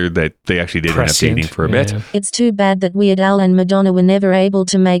is weird that they actually did Prescient. end up dating for a bit. It's too bad that Weird Al and Madonna were never able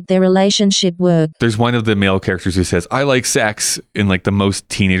to make their relationship work. There's one of the male characters who says, I like sex, in like the most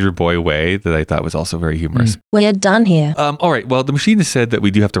teenager boy way that I thought was also very humorous. We're done here. All right. Well, the machine has said that we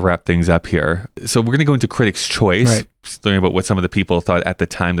do have to wrap things up here. So we're going to go into Critics' Choice. Right. Learning about what some of the people thought at the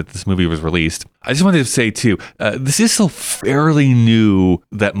time that this movie was released. I just wanted to say too, this is still fairly new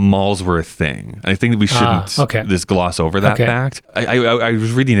that malls were a thing. I think that we shouldn't just gloss over that fact. I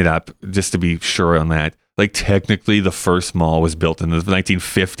was reading it up just to be sure on that. Like technically the first mall was built in the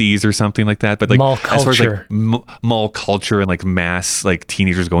 1950s or something like that. But like mall culture. As far as like mall culture and like mass like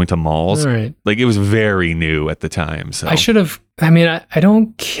teenagers going to malls, right. Like it was very new at the time. So I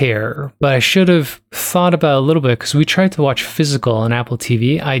don't care, but I should have thought about it a little bit because we tried to watch Physical on Apple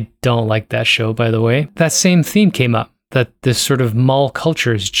TV. I don't like that show, by the way. That same theme came up, that this sort of mall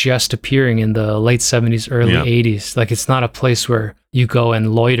culture is just appearing in the late 70s, early 80s. Like it's not a place where you go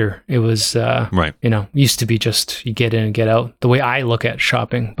and loiter. It was, used to be just you get in and get out, the way I look at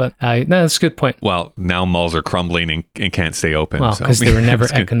shopping. But that's a good point. Well, now malls are crumbling and can't stay open. Well, because they were never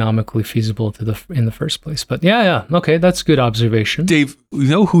economically feasible in the first place. But yeah. Okay, that's a good observation. Dave, you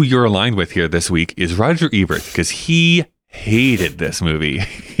know who you're aligned with here this week is Roger Ebert, because he hated this movie.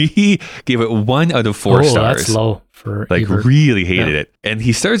 He gave it 1 out of 4 stars. That's low for Ebert. Really hated it. And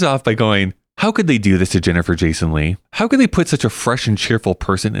he starts off by going, how could they do this to Jennifer Jason Leigh? How could they put such a fresh and cheerful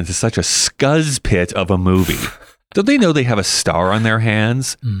person into such a scuzz pit of a movie? Don't they know they have a star on their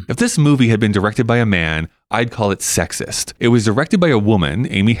hands? If this movie had been directed by a man, I'd call it sexist. It was directed by a woman,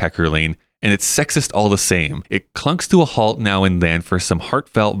 Amy Heckerling, and it's sexist all the same. It clunks to a halt now and then for some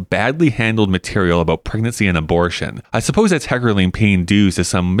heartfelt, badly handled material about pregnancy and abortion. I suppose that's Heckerling paying dues to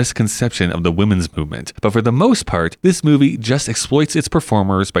some misconception of the women's movement, but for the most part, this movie just exploits its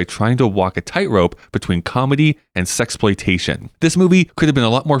performers by trying to walk a tightrope between comedy and sexploitation. This movie could have been a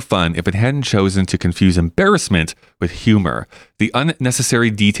lot more fun if it hadn't chosen to confuse embarrassment with humor. The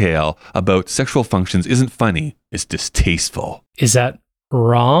unnecessary detail about sexual functions isn't funny, it's distasteful. Is that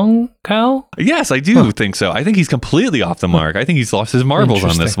wrong, Kyle? Yes, I do think so. I think he's completely off the mark. I think he's lost his marbles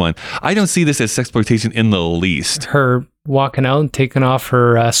on this one. I don't see this as sexploitation in the least. Her walking out and taking off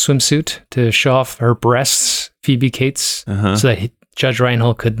her swimsuit to show off her breasts, Phoebe Cates, so that Judge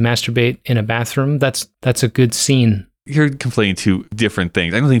Reinhold could masturbate in a bathroom. That's a good scene. You're complaining two different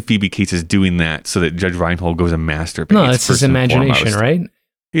things. I don't think Phoebe Cates is doing that so that Judge Reinhold goes and masturbates. No, it's his imagination, right?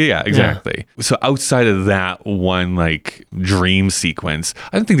 Yeah, exactly. Yeah. So outside of that one like dream sequence,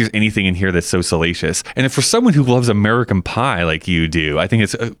 I don't think there's anything in here that's so salacious. And if for someone who loves American Pie like you do, I think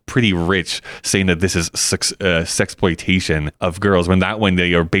it's pretty rich saying that this is sexploitation of girls, when that one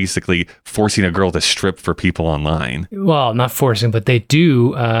they are basically forcing a girl to strip for people online. Well, not forcing, but they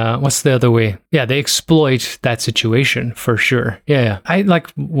do. What's the other way? Yeah, they exploit that situation for sure. Yeah. I like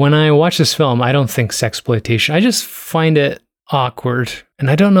when I watch this film, I don't think sexploitation. I just find it awkward, and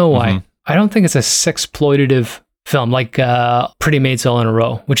I don't know why. I don't think it's a sexploitative film like Pretty Maids All in a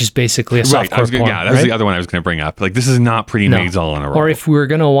Row, which is basically a softcore porn. Yeah, that was the other one I was going to bring up. Like, this is not Pretty Maids All in a Row. Or if we were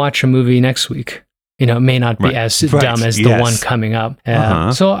going to watch a movie next week, it may not be as dumb as the one coming up.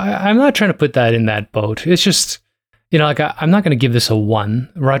 So I'm not trying to put that in that boat. It's just, I'm not going to give this a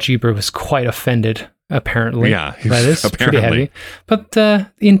 1. Roger Ebert was quite offended, apparently. Yeah, by this. Pretty heavy.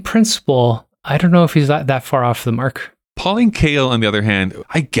 But in principle, I don't know if he's that far off the mark. Pauline Kael, on the other hand,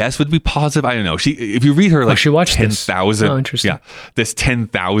 I guess would be positive. I don't know. If you read her like 10,000, this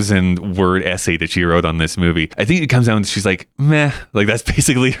 10,000 word essay that she wrote on this movie, I think it comes down to she's like, meh. Like that's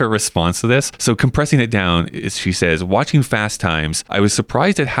basically her response to this. So compressing it down, she says, watching Fast Times, I was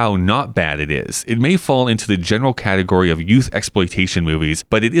surprised at how not bad it is. It may fall into the general category of youth exploitation movies,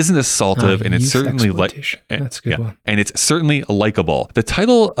 but it isn't assaultive, and it's certainly that's a good one. And it's certainly likable. The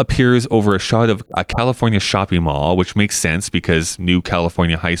title appears over a shot of a California shopping mall, which makes sense because new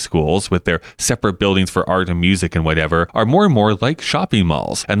California high schools with their separate buildings for art and music and whatever are more and more like shopping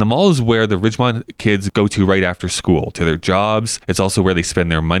malls. And the mall is where the Ridgemont kids go to right after school, to their jobs. It's also where they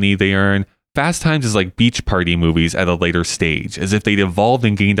spend their money they earn. Fast Times is like beach party movies at a later stage, as if they'd evolved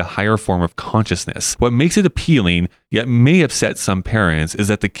and gained a higher form of consciousness. What makes it appealing, yet may upset some parents, is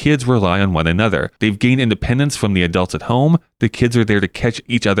that the kids rely on one another. They've gained independence from the adults at home. The kids are there to catch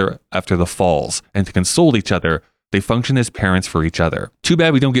each other after the falls and to console each other. They function as parents for each other. Too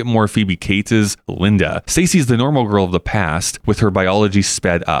bad we don't get more Phoebe Cates' Linda. Stacy's the normal girl of the past, with her biology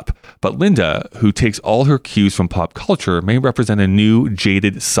sped up. But Linda, who takes all her cues from pop culture, may represent a new,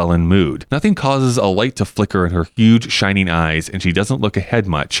 jaded, sullen mood. Nothing causes a light to flicker in her huge, shining eyes, and she doesn't look ahead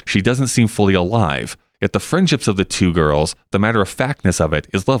much. She doesn't seem fully alive. Yet the friendships of the two girls, the matter-of-factness of it,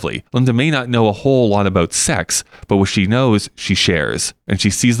 is lovely. Linda may not know a whole lot about sex, but what she knows, she shares. And she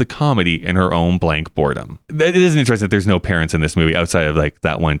sees the comedy in her own blank boredom. It is interesting that there's no parents in this movie outside of like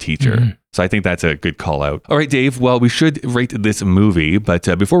that one teacher. Mm-hmm. So I think that's a good call out. All right, Dave. Well, we should rate this movie, but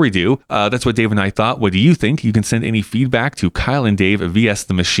before we do, that's what Dave and I thought. What do you think? You can send any feedback to Kyle and Dave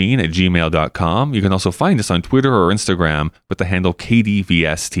vsthemachine@gmail.com. You can also find us on Twitter or Instagram with the handle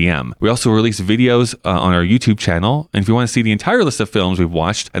KDVSTM. We also release videos on our YouTube channel. And if you want to see the entire list of films we've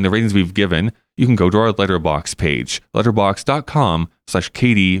watched and the ratings we've given, you can go to our Letterboxd page,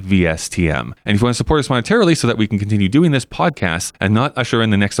 letterboxd.com/KDVSTM. And if you want to support us monetarily so that we can continue doing this podcast and not usher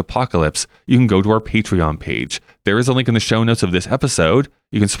in the next apocalypse, you can go to our Patreon page. There is a link in the show notes of this episode.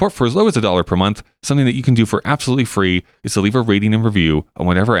 You can support for as low as $1 per month. Something that you can do for absolutely free is to leave a rating and review on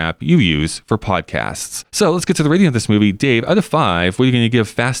whatever app you use for podcasts. So let's get to the rating of this movie. Dave, out of 5, what are you going to give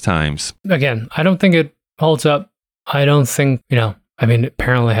Fast Times? Again, I don't think it holds up. I don't think, it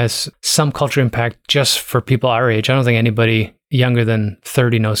apparently has some cultural impact just for people our age. I don't think anybody younger than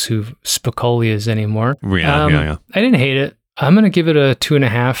 30 knows who Spicoli is anymore. Yeah. I didn't hate it. I'm going to give it a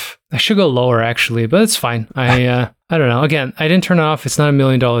 2.5. I should go lower, actually, but it's fine. I don't know. Again, I didn't turn it off. It's not $1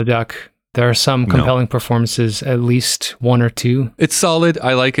 million duck. There are some compelling performances, at least 1 or 2. It's solid.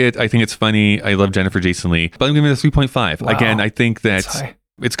 I like it. I think it's funny. I love Jennifer Jason Leigh, but I'm giving it a 3.5. Wow. Again, I think that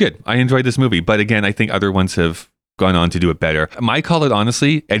it's good. I enjoyed this movie, but again, I think other ones have gone on to do it better. I call it,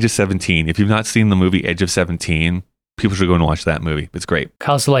 honestly, Edge of 17. If you've not seen the movie Edge of 17, people should go and watch that movie. It's great.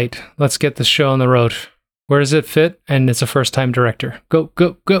 Kyle's late. Let's get this show on the road. Where does it fit? And it's a first-time director. Go,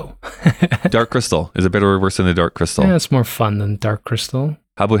 go, go. Dark Crystal. Is it better or worse than The Dark Crystal? Yeah, it's more fun than Dark Crystal.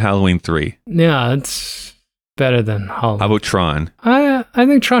 How about Halloween 3? Yeah, it's better than Halloween. How about Tron? I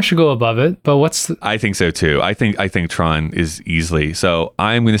think Tron should go above it, but I think so too. I think Tron is easily. So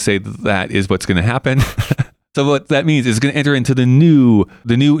I'm going to say that is what's going to happen. So what that means is it's going to enter into the new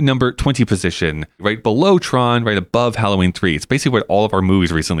number 20 position, right below Tron, right above Halloween 3. It's basically what all of our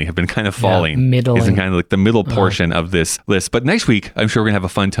movies recently have been kind of falling. Middling. It's in kind of like the middle portion of this list. But next week, I'm sure we're going to have a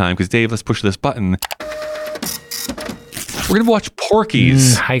fun time because, Dave, let's push this button. We're going to watch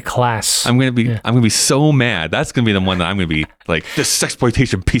Porky's. High class. I'm going to be so mad. That's going to be the one that I'm going to be like, this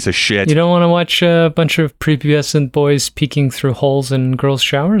sexploitation piece of shit. You don't want to watch a bunch of prepubescent boys peeking through holes in girls'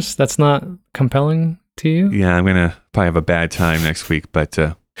 showers? That's not compelling to you? Yeah, I'm going to probably have a bad time next week, but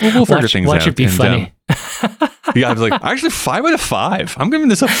we'll figure things out. Watch it be funny. Yeah, I was like, actually 5 out of 5. I'm giving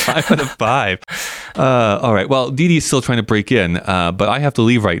this a 5 out of 5. All right. Well, Dee Dee's still trying to break in, but I have to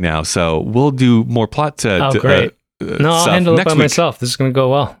leave right now. So we'll do more plot great. No, I'll handle it by myself. This is going to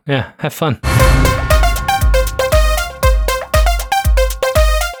go well. Yeah, have fun.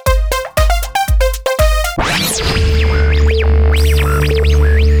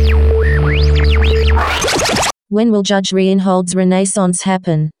 When will Judge Reinhold's renaissance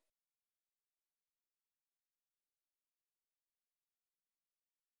happen?